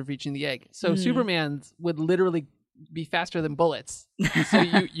chances of reaching the egg. So Superman's would literally be faster than bullets. So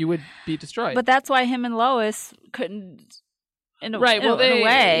you would be destroyed. But that's why him and Lois couldn't. In a way.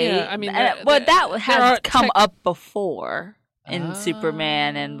 Yeah, I mean, but that has come tech- up before in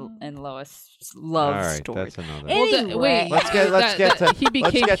Superman and Lois' love All right, story. that's another. Anyway. Let's get to he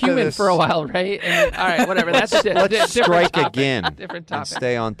became get to human this. for a while, right? And, all right, whatever. That's Let's different strike topic. again Different and topic.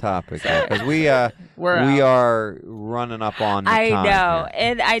 stay on topic because we We're out. are running up on the I time know, here.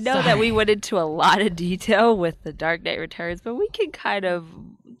 and I know that we went into a lot of detail with the Dark Knight Returns, but we can kind of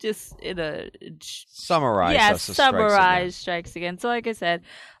just Summarize us. to strikes again. summarize Strikes Again. So, like I said,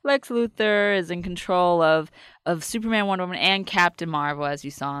 Lex Luthor is in control of Superman, Wonder Woman, and Captain Marvel, as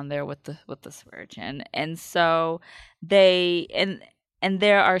you saw in there with the Scourgeon, and so they and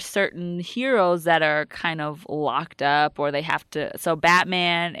there are certain heroes that are kind of locked up, or they have to. So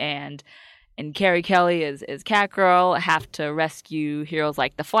Batman and Carrie Kelly is Catgirl have to rescue heroes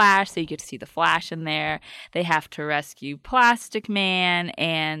like the Flash, so you get to see the Flash in there. They have to rescue Plastic Man,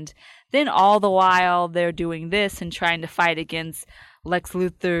 and then all the while they're doing this and trying to fight against Lex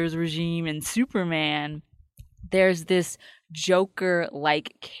Luthor's regime and Superman. There's this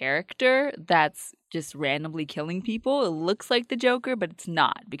Joker-like character that's just randomly killing people. It looks like the Joker, but it's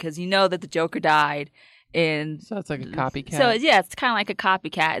not, because you know that the Joker died. So it's like a copycat. So yeah, it's kind of like a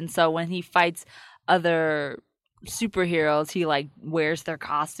copycat. And so when he fights other superheroes, he like wears their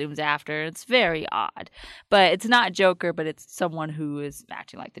costumes after. It's very odd, but it's not Joker, but it's someone who is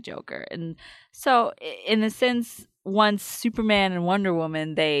acting like the Joker. And so in a sense, once Superman and Wonder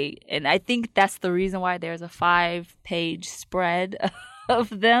Woman, and I think that's the reason why there's a 5-page spread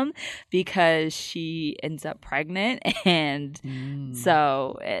of them because she ends up pregnant, and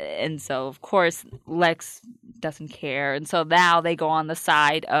so of course Lex doesn't care, and so now they go on the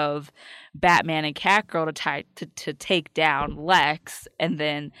side of Batman and Catgirl to take down Lex, and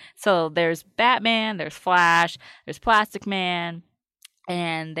then so there's Batman, there's Flash, there's Plastic Man,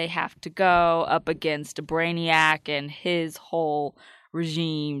 and they have to go up against Brainiac and his whole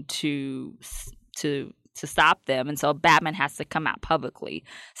regime to stop them. And so Batman has to come out publicly.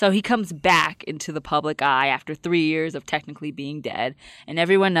 So he comes back into the public eye after 3 years of technically being dead, and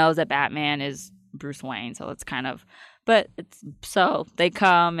everyone knows that Batman is Bruce Wayne. So it's kind of, but it's, so they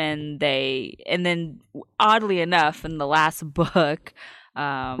come and then oddly enough, in the last book,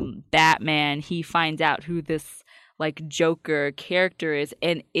 Batman, he finds out who this like Joker character is,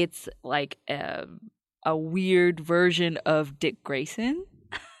 and it's like a weird version of Dick Grayson.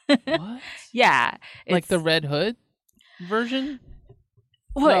 What? Yeah. Like the Red Hood version?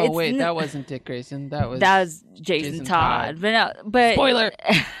 Well, no, wait, that wasn't Dick Grayson. That was Jason Todd. But no, but spoiler.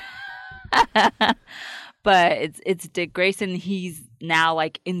 But it's Dick Grayson. He's now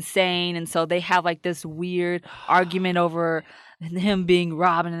like insane, and so they have like this weird argument over him being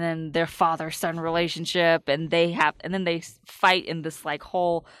Robin, and then their father-son relationship, and then they fight in this like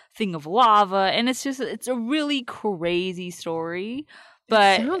whole thing of lava, and it's a really crazy story.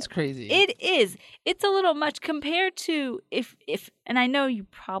 But it sounds crazy. It is. It's a little much compared to if and I know you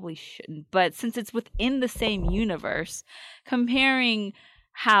probably shouldn't, but since it's within the same universe, comparing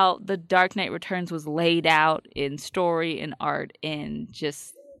how The Dark Knight Returns was laid out in story and art and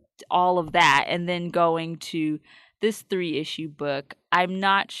just all of that, and then going to this 3-issue book, I'm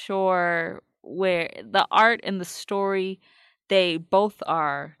not sure where the art and the story, they both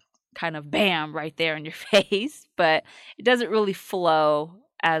are kind of bam right there in your face, but it doesn't really flow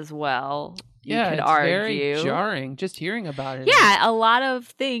as well. Yeah, you could it's argue. very jarring just hearing about it. Yeah, a lot of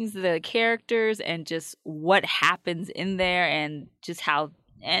things, the characters and just what happens in there, and just how,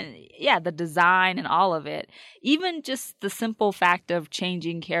 and yeah, the design and all of it. Even just the simple fact of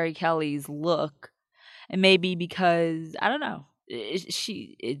changing Carrie Kelly's look, and maybe because I don't know.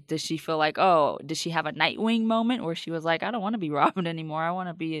 Does she feel like, oh, does she have a Nightwing moment where she was like, I don't want to be Robin anymore. I want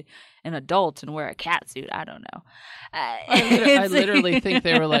to be an adult and wear a cat suit. I don't know. I literally think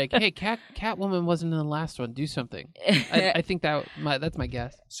they were like, hey, Catwoman wasn't in the last one. Do something. I think that's my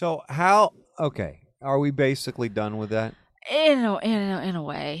guess. So okay, are we basically done with that? In a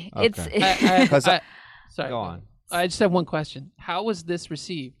way. Okay. Sorry. Go on. I just have one question. How was this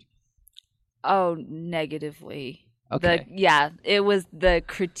received? Oh, negatively. Okay. The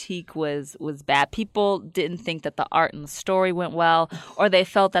critique was bad. People didn't think that the art and the story went well, or they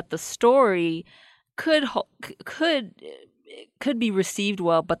felt that the story could be received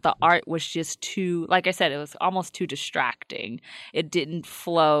well, but the art was just too, like I said, it was almost too distracting. It didn't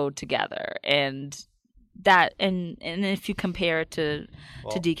flow together, and if you compare it to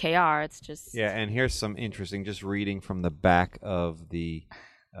DKR, it's just And here's some interesting, just reading from the back of the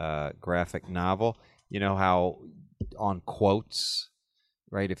graphic novel. You know how on quotes,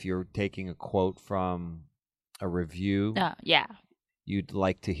 right? If you're taking a quote from a review, you'd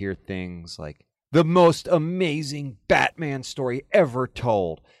like to hear things like, the most amazing Batman story ever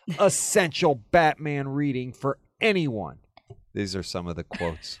told. Essential Batman reading for anyone. These are some of the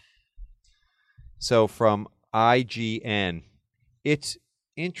quotes. So from IGN, it's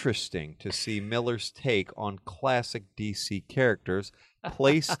interesting to see Miller's take on classic DC characters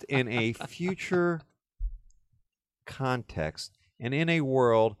placed in a future context and in a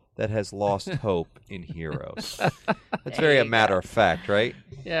world that has lost hope in heroes. That's very a matter of fact, right?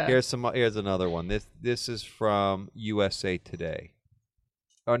 Yeah. Here's another one. This is from USA Today.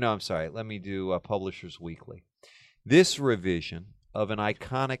 Oh no, I'm sorry. Let me do Publishers Weekly. This revision of an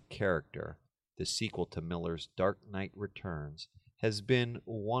iconic character, the sequel to Miller's Dark Knight Returns, has been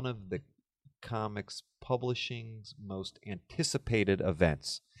one of the comics publishing's most anticipated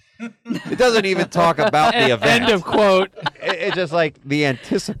events. It doesn't even talk about the event. End of quote. It's just like the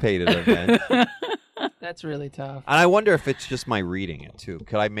anticipated event. That's really tough. And I wonder if it's just my reading it too.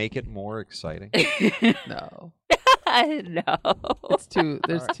 Could I make it more exciting? No. No. It's too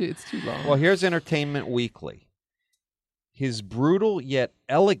long. Well, here's Entertainment Weekly. His brutal yet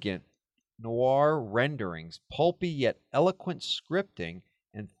elegant noir renderings, pulpy yet eloquent scripting,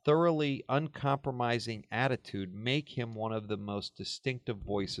 and thoroughly uncompromising attitude make him one of the most distinctive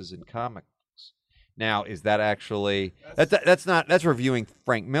voices in comics. Now, is that actually that's reviewing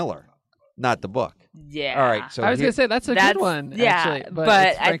Frank Miller, not the book. Yeah. All right. So I was gonna say that's a good one. Yeah, actually, but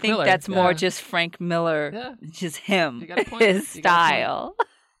it's I Frank think Miller. that's more just Frank Miller, just him, You got a point. his style.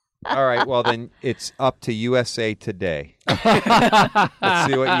 All right, well, then it's up to USA Today. Let's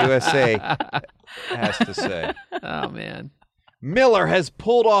see what USA has to say. Oh, man. Miller has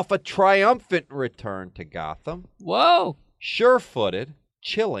pulled off a triumphant return to Gotham. Whoa. Sure-footed,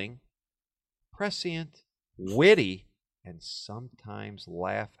 chilling, prescient, witty, and sometimes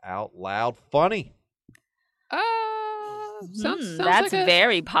laugh out loud funny. Sounds that's like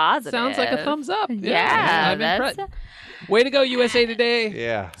very positive. Sounds like a thumbs up. Yeah, I'm that's impressed. Way to go, USA Today.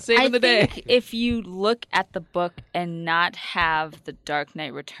 Yeah. Saving the day. I think if you look at the book and not have The Dark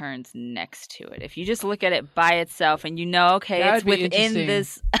Knight Returns next to it, if you just look at it by itself and you know, okay, That'd it's be within interesting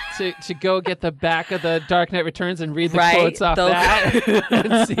this. to go get the back of the Dark Knight Returns and read the Right, quotes off those- that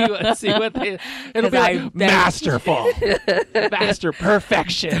and see what they. It'll be 'Cause I like bet- masterful, master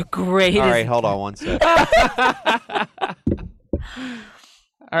perfection. Greatest. All right, hold on one sec.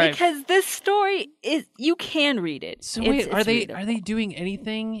 All right. Because this story is, you can read it. So It's- wait, are it's they readable. doing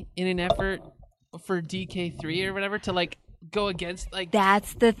anything in an effort for DK3 or whatever to like go against like?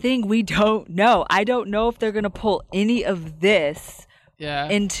 That's the thing. We don't know. I don't know if they're going to pull any of this Yeah.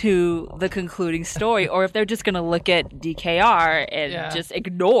 into the concluding story, or if they're just going to look at DKR and Yeah. just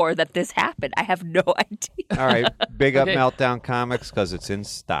ignore that this happened. I have no idea. All right, big up Okay. Meltdown Comics because it's in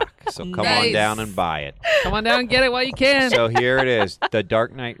stock. So come on Nice. down and buy it. Come on down and get it while you can. So here it is, The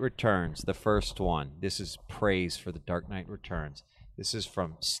Dark Knight Returns, the first one. This is praise for The Dark Knight Returns. This is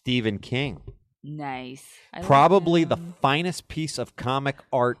from Stephen King. Nice. I like Probably the them. finest piece of comic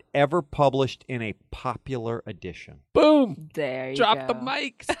art ever published in a popular edition. Boom. There you Drop the go.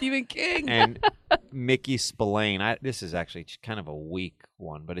 mic, Stephen King. And Mickey Spillane, this is actually kind of a weak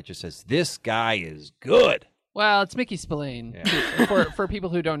one, but it just says, this guy is good. Well, it's Mickey Spillane. Yeah. For people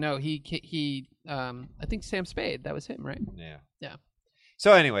who don't know, he I think Sam Spade. That was him, right? Yeah. Yeah.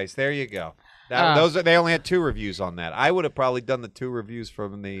 So anyways, there you go. They only had 2 reviews on that. I would have probably done the 2 reviews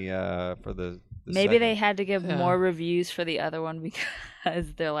from the for the Maybe second. they had to give Yeah. more reviews for the other one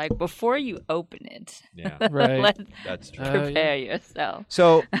because they're like, before you open it, Yeah, Right. let that's true. prepare yourself.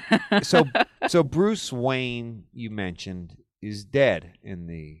 So Bruce Wayne, you mentioned, is dead in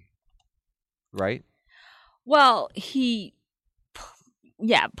the right? Well, he,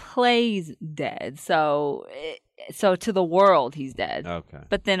 plays dead. So to the world, he's dead. Okay.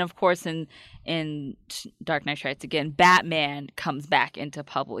 But then, of course, in Dark Knight Strikes Again, Batman comes back into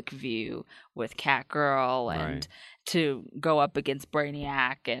public view with Catgirl and Right. to go up against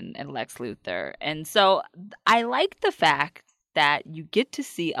Brainiac and Lex Luthor. And so I like the fact that you get to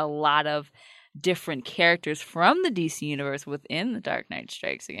see a lot of different characters from the DC universe within the Dark Knight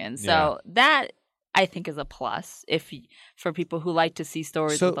Strikes Again. So that, I think, is a plus for people who like to see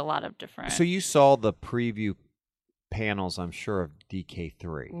stories with a lot of different. So you saw the preview panels, I'm sure, of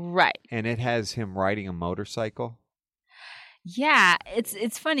DK3, Right. and it has him riding a motorcycle. Yeah,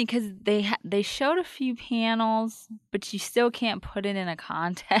 it's funny because they showed a few panels, but you still can't put it in a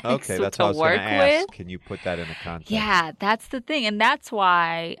context Okay, that's to what I was work going to ask. with. Can you put that in a context? Yeah, that's the thing, and that's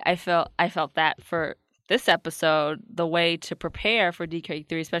why I felt that for this episode, the way to prepare for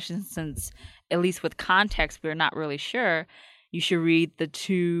DK3, especially since at least with context we're not really sure, you should read the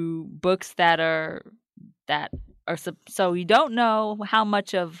 2 books that are so you don't know how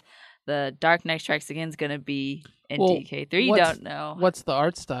much of the Dark Knight Strikes Again is going to be in Well, DK3. You what's- don't know. What's the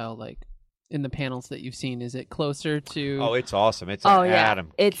art style like in the panels that you've seen? Is it closer to? Oh, it's awesome. It's Oh an yeah,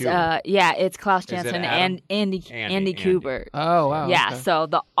 Adam. it's Kubert. it's Klaus Is it Janson Adam? and Andy Kubert. Oh wow. Yeah, okay. so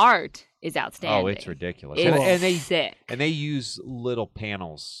the art is outstanding. Oh, it's ridiculous. It's And they sick. and they use little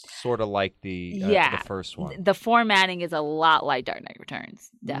panels, sort of like the first one. The formatting is a lot like Dark Knight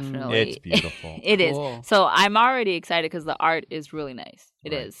Returns. Definitely, It's beautiful. It is. Cool. So I'm already excited because the art is really nice.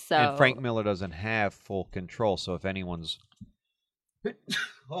 It Right. is. So And Frank Miller doesn't have full control, so if anyone's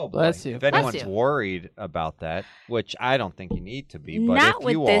oh, boy. Bless you. If Bless anyone's you. worried about that, which I don't think you need to be, but not if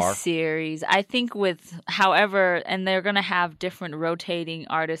with you this are, series. I think however, and they're gonna have different rotating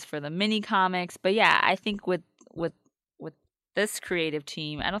artists for the mini comics. But yeah, I think with this creative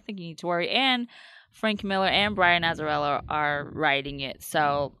team, I don't think you need to worry. And Frank Miller and Brian Azzarello are writing it,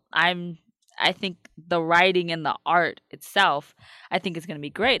 so I think the writing and the art itself, I think is going to be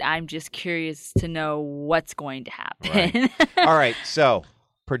great. I'm just curious to know what's going to happen. all right. So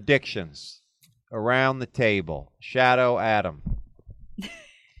predictions around the table. Shadow Adam,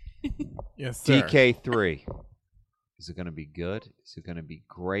 Yes, sir. DK3. Is it going to be good? Is it going to be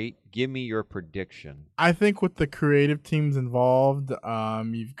great? Give me your prediction. I think with the creative teams involved,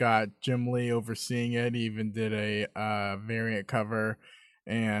 you've got Jim Lee overseeing it. He even did a variant cover,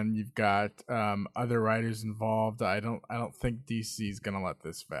 and you've got other writers involved. I don't think DC is gonna let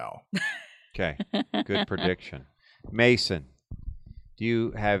this fail. Okay, good prediction. Mason, Do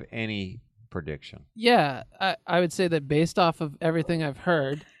you have any prediction? Yeah, I would say that based off of everything I've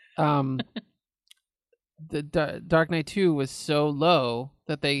heard, the Dark Knight 2 was so low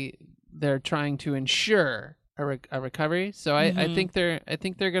that they're trying to ensure a recovery. So I think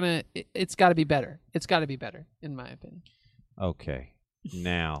they're gonna. It's got to be better. It's got to be better, in my opinion. Okay,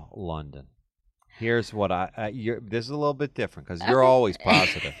 now London. Here's what this is a little bit different because you're always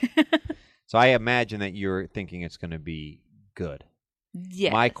positive. So I imagine that you're thinking it's going to be good.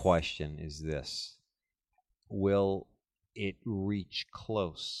 Yes. My question is this: will it reach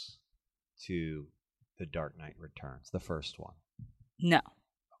close to The Dark Knight Returns, the first one? No.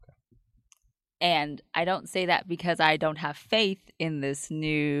 Okay. And I don't say that because I don't have faith in this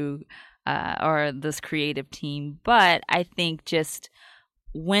new or this creative team, but I think just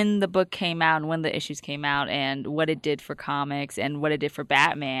when the book came out and when the issues came out and what it did for comics and what it did for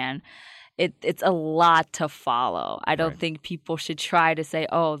Batman, it's a lot to follow. I don't think people should try to say,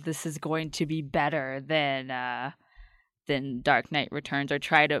 oh, this is going to be better than Dark Knight Returns or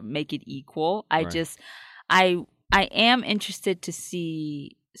try to make it equal. I am interested to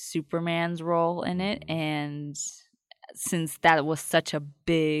see Superman's role in it, and since that was such a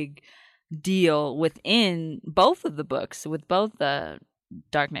big deal within both of the books, with both the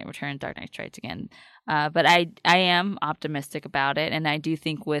Dark Knight Returns, Dark Knight Strikes Again, but I am optimistic about it, and I do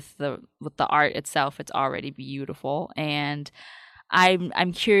think with the art itself, it's already beautiful, and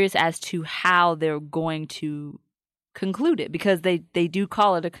I'm curious as to how they're going to conclude it, because they do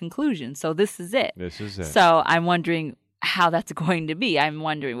call it a conclusion. So this is it. So I'm wondering how that's going to be. I'm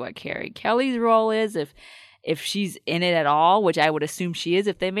wondering what Carrie Kelly's role is, if she's in it at all, which I would assume she is.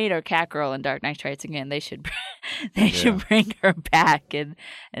 If they made her Catgirl in Dark Knight Strikes Again, they should should bring her back, and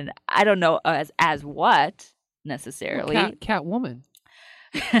I don't know as what necessarily. Well, Catwoman.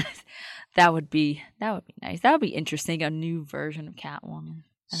 That would be nice. That would be interesting. A new version of Catwoman.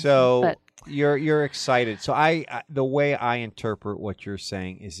 So you're excited. So the way I interpret what you're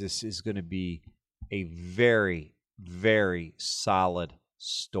saying is this is going to be a very, very solid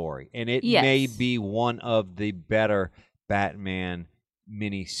story, and it may be one of the better Batman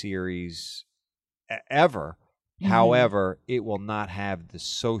miniseries ever. However, it will not have the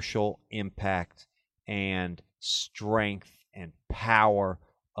social impact and strength and power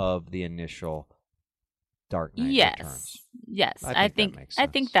of the initial Dark Knight Returns. Yes, I think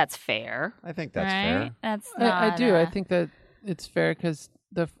that's fair. I think that's fair. That's I do. I think that it's fair because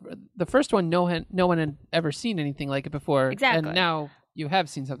the first one, no one had ever seen anything like it before. Exactly. And now you have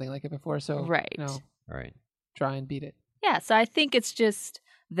seen something like it before, so try and beat it. Yeah, so I think it's just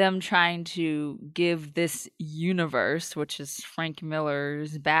them trying to give this universe, which is Frank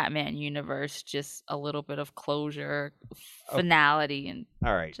Miller's Batman universe, just a little bit of closure, finality, and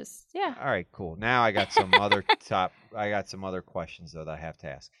all right, all right, cool. Now I got some other questions though that I have to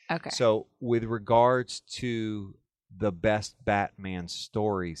ask. Okay. So with regards to the best Batman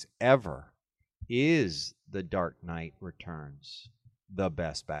stories ever, is The Dark Knight Returns the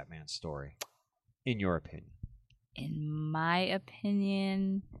best Batman story, in your opinion? In my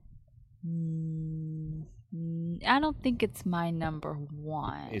opinion, I don't think it's my number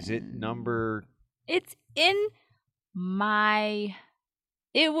one. Is it number? It's in my.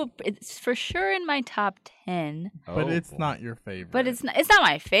 It's for sure in my top 10. But it's not your favorite. But it's not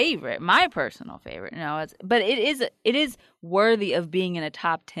my favorite. My personal favorite. No, but it is worthy of being in a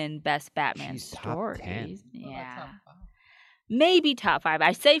top 10 best Batman stories. Top 10. Yeah. Maybe top 5.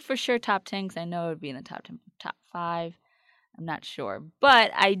 I say for sure top 10 because I know it would be in the top 10. Top 5, I'm not sure.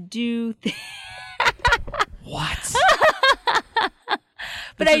 But I do think... What?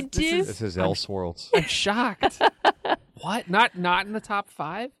 But This is Elseworlds. I'm shocked. What? Not in the top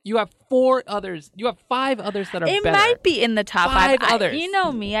 5? You have 4 others. You have 5 others that are better. It might be in the top 5 others. You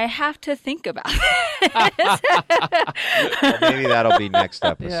know me. I have to think about it. Well, maybe that'll be next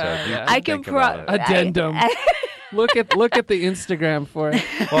episode. Yeah. I can addendum. Look at the Instagram for it.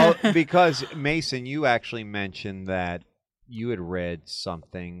 Well, because Mason, you actually mentioned that you had read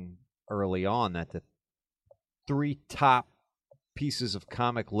something early on that the 3 top pieces of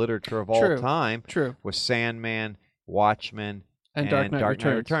comic literature of all time was Sandman, Watchmen, and Dark Knight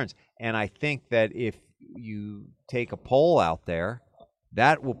Returns. And I think that if you take a poll out there,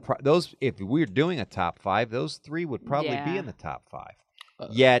 that will if we're doing a top 5, those 3 would probably be in the top 5.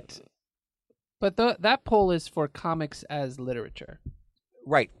 But that poll is for comics as literature.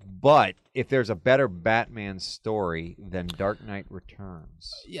 Right, but if there's a better Batman story than Dark Knight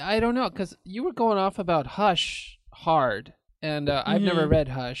Returns. Yeah, I don't know, because you were going off about Hush hard, and I've never read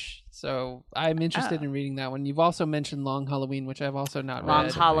Hush, so I'm interested in reading that one. You've also mentioned Long Halloween, which I've also not read. Long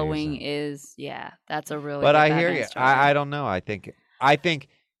Halloween is, that's a really But good I hear Batman you. story. I don't know. I think I think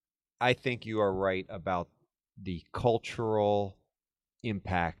you are right about the cultural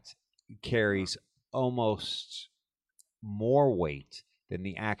impact carries almost more weight than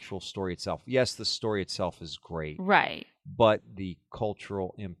the actual story itself. Yes, the story itself is great, Right. but the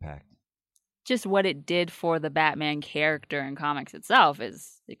cultural impact. Just what it did for the Batman character and comics itself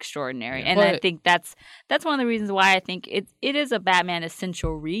is extraordinary. Yeah. And I think that's one of the reasons why I think it is a Batman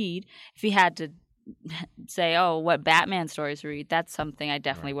essential read. If you had to say, oh, what Batman stories to read, that's something I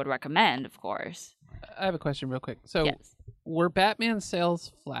definitely would recommend, of course. I have a question real quick. So Yes. were Batman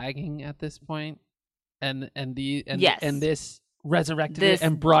sales flagging at this point? And Yes. and this resurrected This- it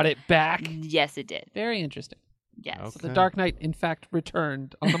and brought it back? Yes, it did. Very interesting. Yes. Okay. So the Dark Knight, in fact,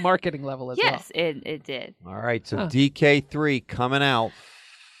 returned on the marketing level as Yes, it did. All right, so Huh. DK3 coming out.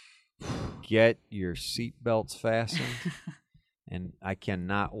 Get your seatbelts fastened, and I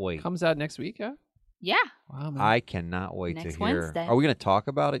cannot well. wait. Comes out next week, huh? Yeah. Wow, man. I cannot wait Next to hear. Wednesday. Are we going to talk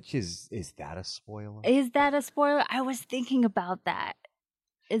about it? Is that a spoiler? Is that a spoiler? I was thinking about that.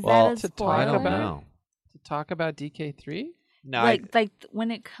 Is Well, that a to spoiler? talk I don't about it? know. To talk about DK3? No, like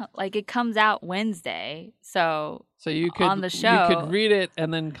when it comes out Wednesday. So So you could On the you show. could read it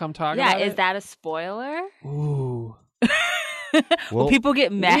and then come talk yeah, about it? is that a spoiler? Ooh. Will people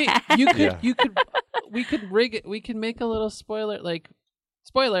get mad? Yeah. We could rig it. We can make a little spoiler, like,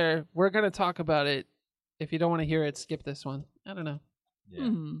 spoiler, we're going to talk about it. If you don't want to hear it, skip this one. I don't know. yeah.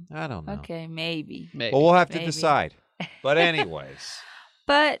 Hmm. I don't know. Okay, maybe. Maybe. Well, we'll have to Maybe. decide. But anyways,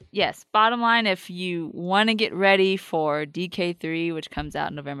 But yes, bottom line, if you want to get ready for DK3, which comes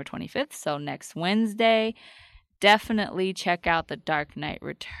out November 25th, so next Wednesday, definitely check out The Dark Knight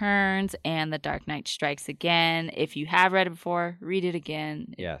Returns and The Dark Knight Strikes Again. If you have read it before, read it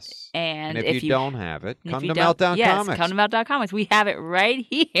again. yes. And if you don't have it, if come you to don't- Meltdown yes, Comics. come to Meltdown Comics. We have it right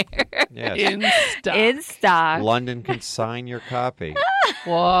here Yes. In stock. in stock. London can sign your copy.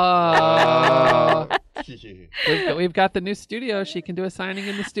 Whoa. We've got the new studio. She can do a signing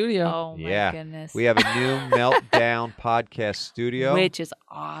in the studio. Oh my Yeah. goodness. We have a new Meltdown podcast studio. Which is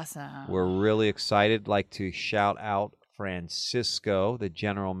awesome. We're really excited. Like to shout out Francisco, the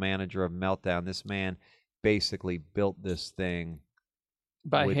general manager of Meltdown. This man basically built this thing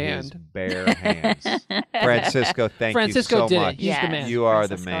By with his hand. bare hands. Francisco, thank Francisco you so did much. it. He's the man. You are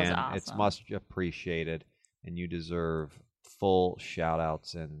the Francisco's man. awesome. It's much appreciated, and you deserve full shout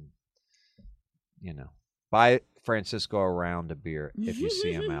outs and, buy Francisco a round of beer if you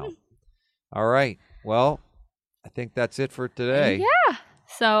see him out. All right. Well, I think that's it for today. Yeah.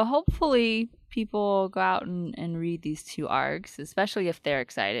 So hopefully people go out and read these two arcs, especially if they're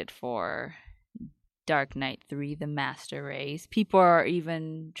excited for Dark Knight 3, The Master Race. People are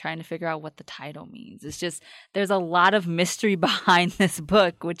even trying to figure out what the title means. It's just, there's a lot of mystery behind this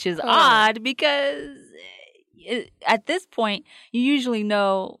book, which is odd because at this point, you usually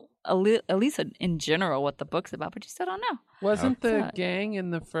know, at least in general, what the book's about, but you still don't know. Wasn't the So- gang in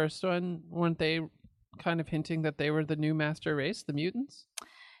the first one, weren't they kind of hinting that they were the new master race, the mutants?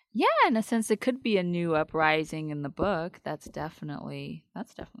 Yeah, in a sense, it could be a new uprising in the book. That's definitely a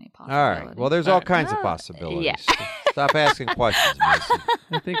possibility. All right. Well, there's all kinds of Oh, possibilities. yeah. Stop asking questions, Mason.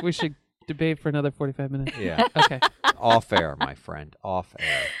 I think we should debate for another 45 minutes. Yeah. Okay, Off air, my friend. Off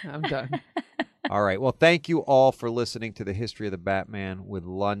air. I'm done. All right. Well, thank you all for listening to the History of the Batman with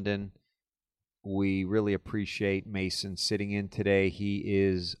London. We really appreciate Mason sitting in today. He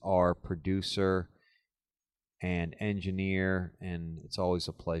is our producer and engineer, and it's always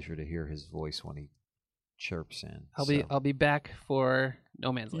a pleasure to hear his voice when he chirps in. I'll be back for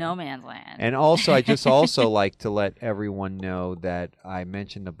No Man's Land. No Man's Land. And also, I just also like to let everyone know that I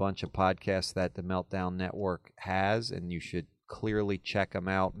mentioned a bunch of podcasts that the Meltdown Network has, and you should clearly check them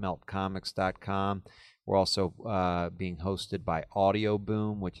out, meltcomics.com. We're also being hosted by Audio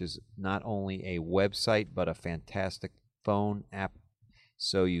Boom, which is not only a website, but a fantastic phone app,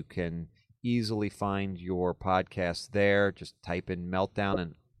 so you can easily find your podcast there. Just type in Meltdown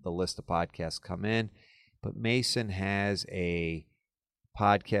and the list of podcasts come in. But Mason has a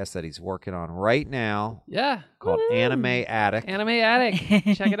podcast that he's working on right now Yeah. called Anime Addict. Anime Attic.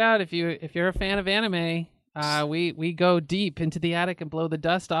 Check it out if you're a fan of anime. We go deep into the attic and blow the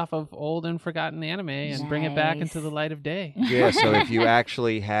dust off of old and forgotten anime and bring it back into Nice. the light of day. Yeah, so if you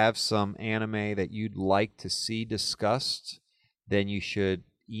actually have some anime that you'd like to see discussed, then you should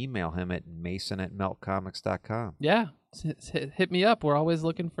email him at mason@meltcomics.com. Yeah, hit me up. We're always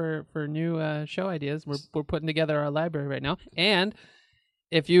looking for new show ideas. We're putting together our library right now. And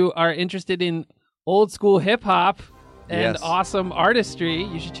if you are interested in old school hip hop and Yes. awesome artistry,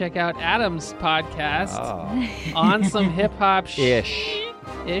 you should check out Adam's podcast Oh, on some hip hop ish. ish.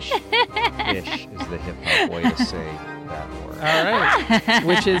 Ish is the hip hop way to say that word. All right.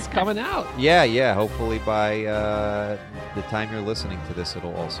 Which is coming out. Yeah. Hopefully by the time you're listening to this,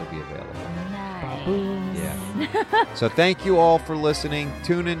 it'll also be available. Nice. Yeah. So thank you all for listening.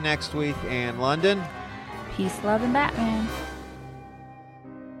 Tune in next week. And London? Peace, love, and Batman.